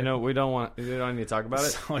perser. We don't need to talk about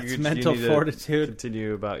it. So it's mental fortitude.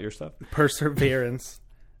 Continue about your stuff. Perseverance.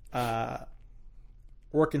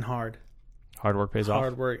 Working hard. Hard work pays off.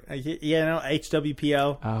 Hard work.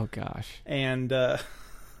 HWPO. Oh gosh. And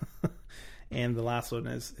and the last one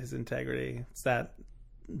is integrity. It's that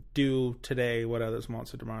do today what others won't,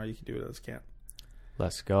 so tomorrow you can do what others can't.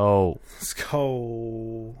 Let's go. Let's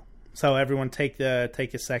go. So everyone take a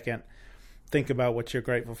second, think about what you're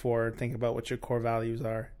grateful for, think about what your core values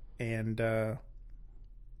are, and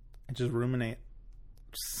just ruminate.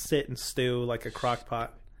 Sit and stew like a crock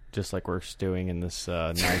pot. Just like we're stewing in this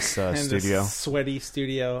nice in studio. This sweaty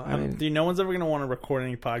studio. Dude, no one's ever going to want to record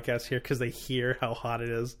any podcast here because they hear how hot it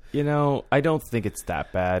is. I don't think it's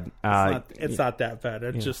that bad. It's not that bad.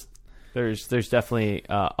 It's just... There's definitely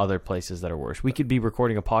other places that are worse. We could be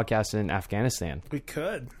recording a podcast in Afghanistan. We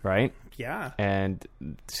could. Right? Yeah. And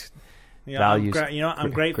values.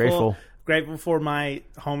 I'm grateful for my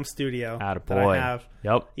home studio that I have.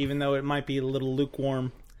 Yep. Even though it might be a little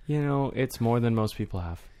lukewarm. It's more than most people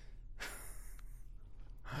have.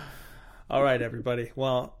 All right, everybody.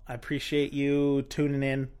 Well, I appreciate you tuning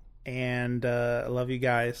in, and I love you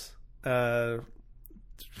guys. Abdul,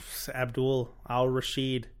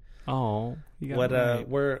 Al-Rashed. Oh, you got it right.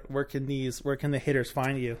 Where can the hitters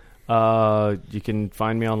find you? You can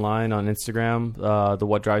find me online on Instagram, the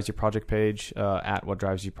What Drives You Project page, at What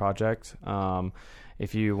Drives You Project.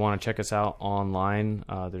 If you want to check us out online,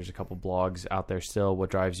 there's a couple blogs out there still,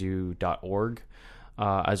 whatdrivesyou.org,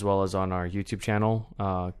 as well as on our YouTube channel.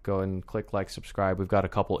 Go and click like, subscribe. We've got a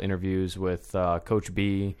couple interviews with Coach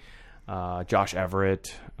B, Josh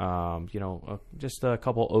Everett, just a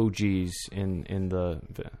couple OGs in the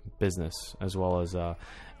business, as well as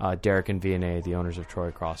Derek and VNA, the owners of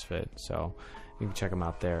Troy CrossFit. So you can check them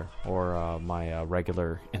out there, or my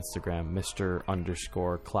regular Instagram,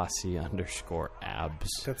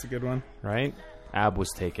 Mr._classy_abs. That's a good one, right? Ab was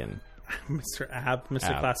taken. Mr. Ab,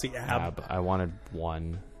 Mr. Classy Ab. I wanted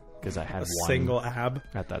one because I had A one single Ab.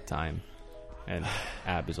 at that time, and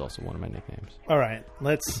Ab is also one of my nicknames. All right,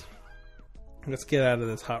 let's get out of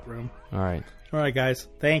this hot room. All right, guys.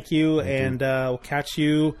 Thank you, and we'll catch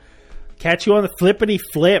you on the flippity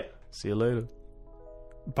flip. see you later.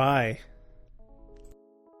 Bye.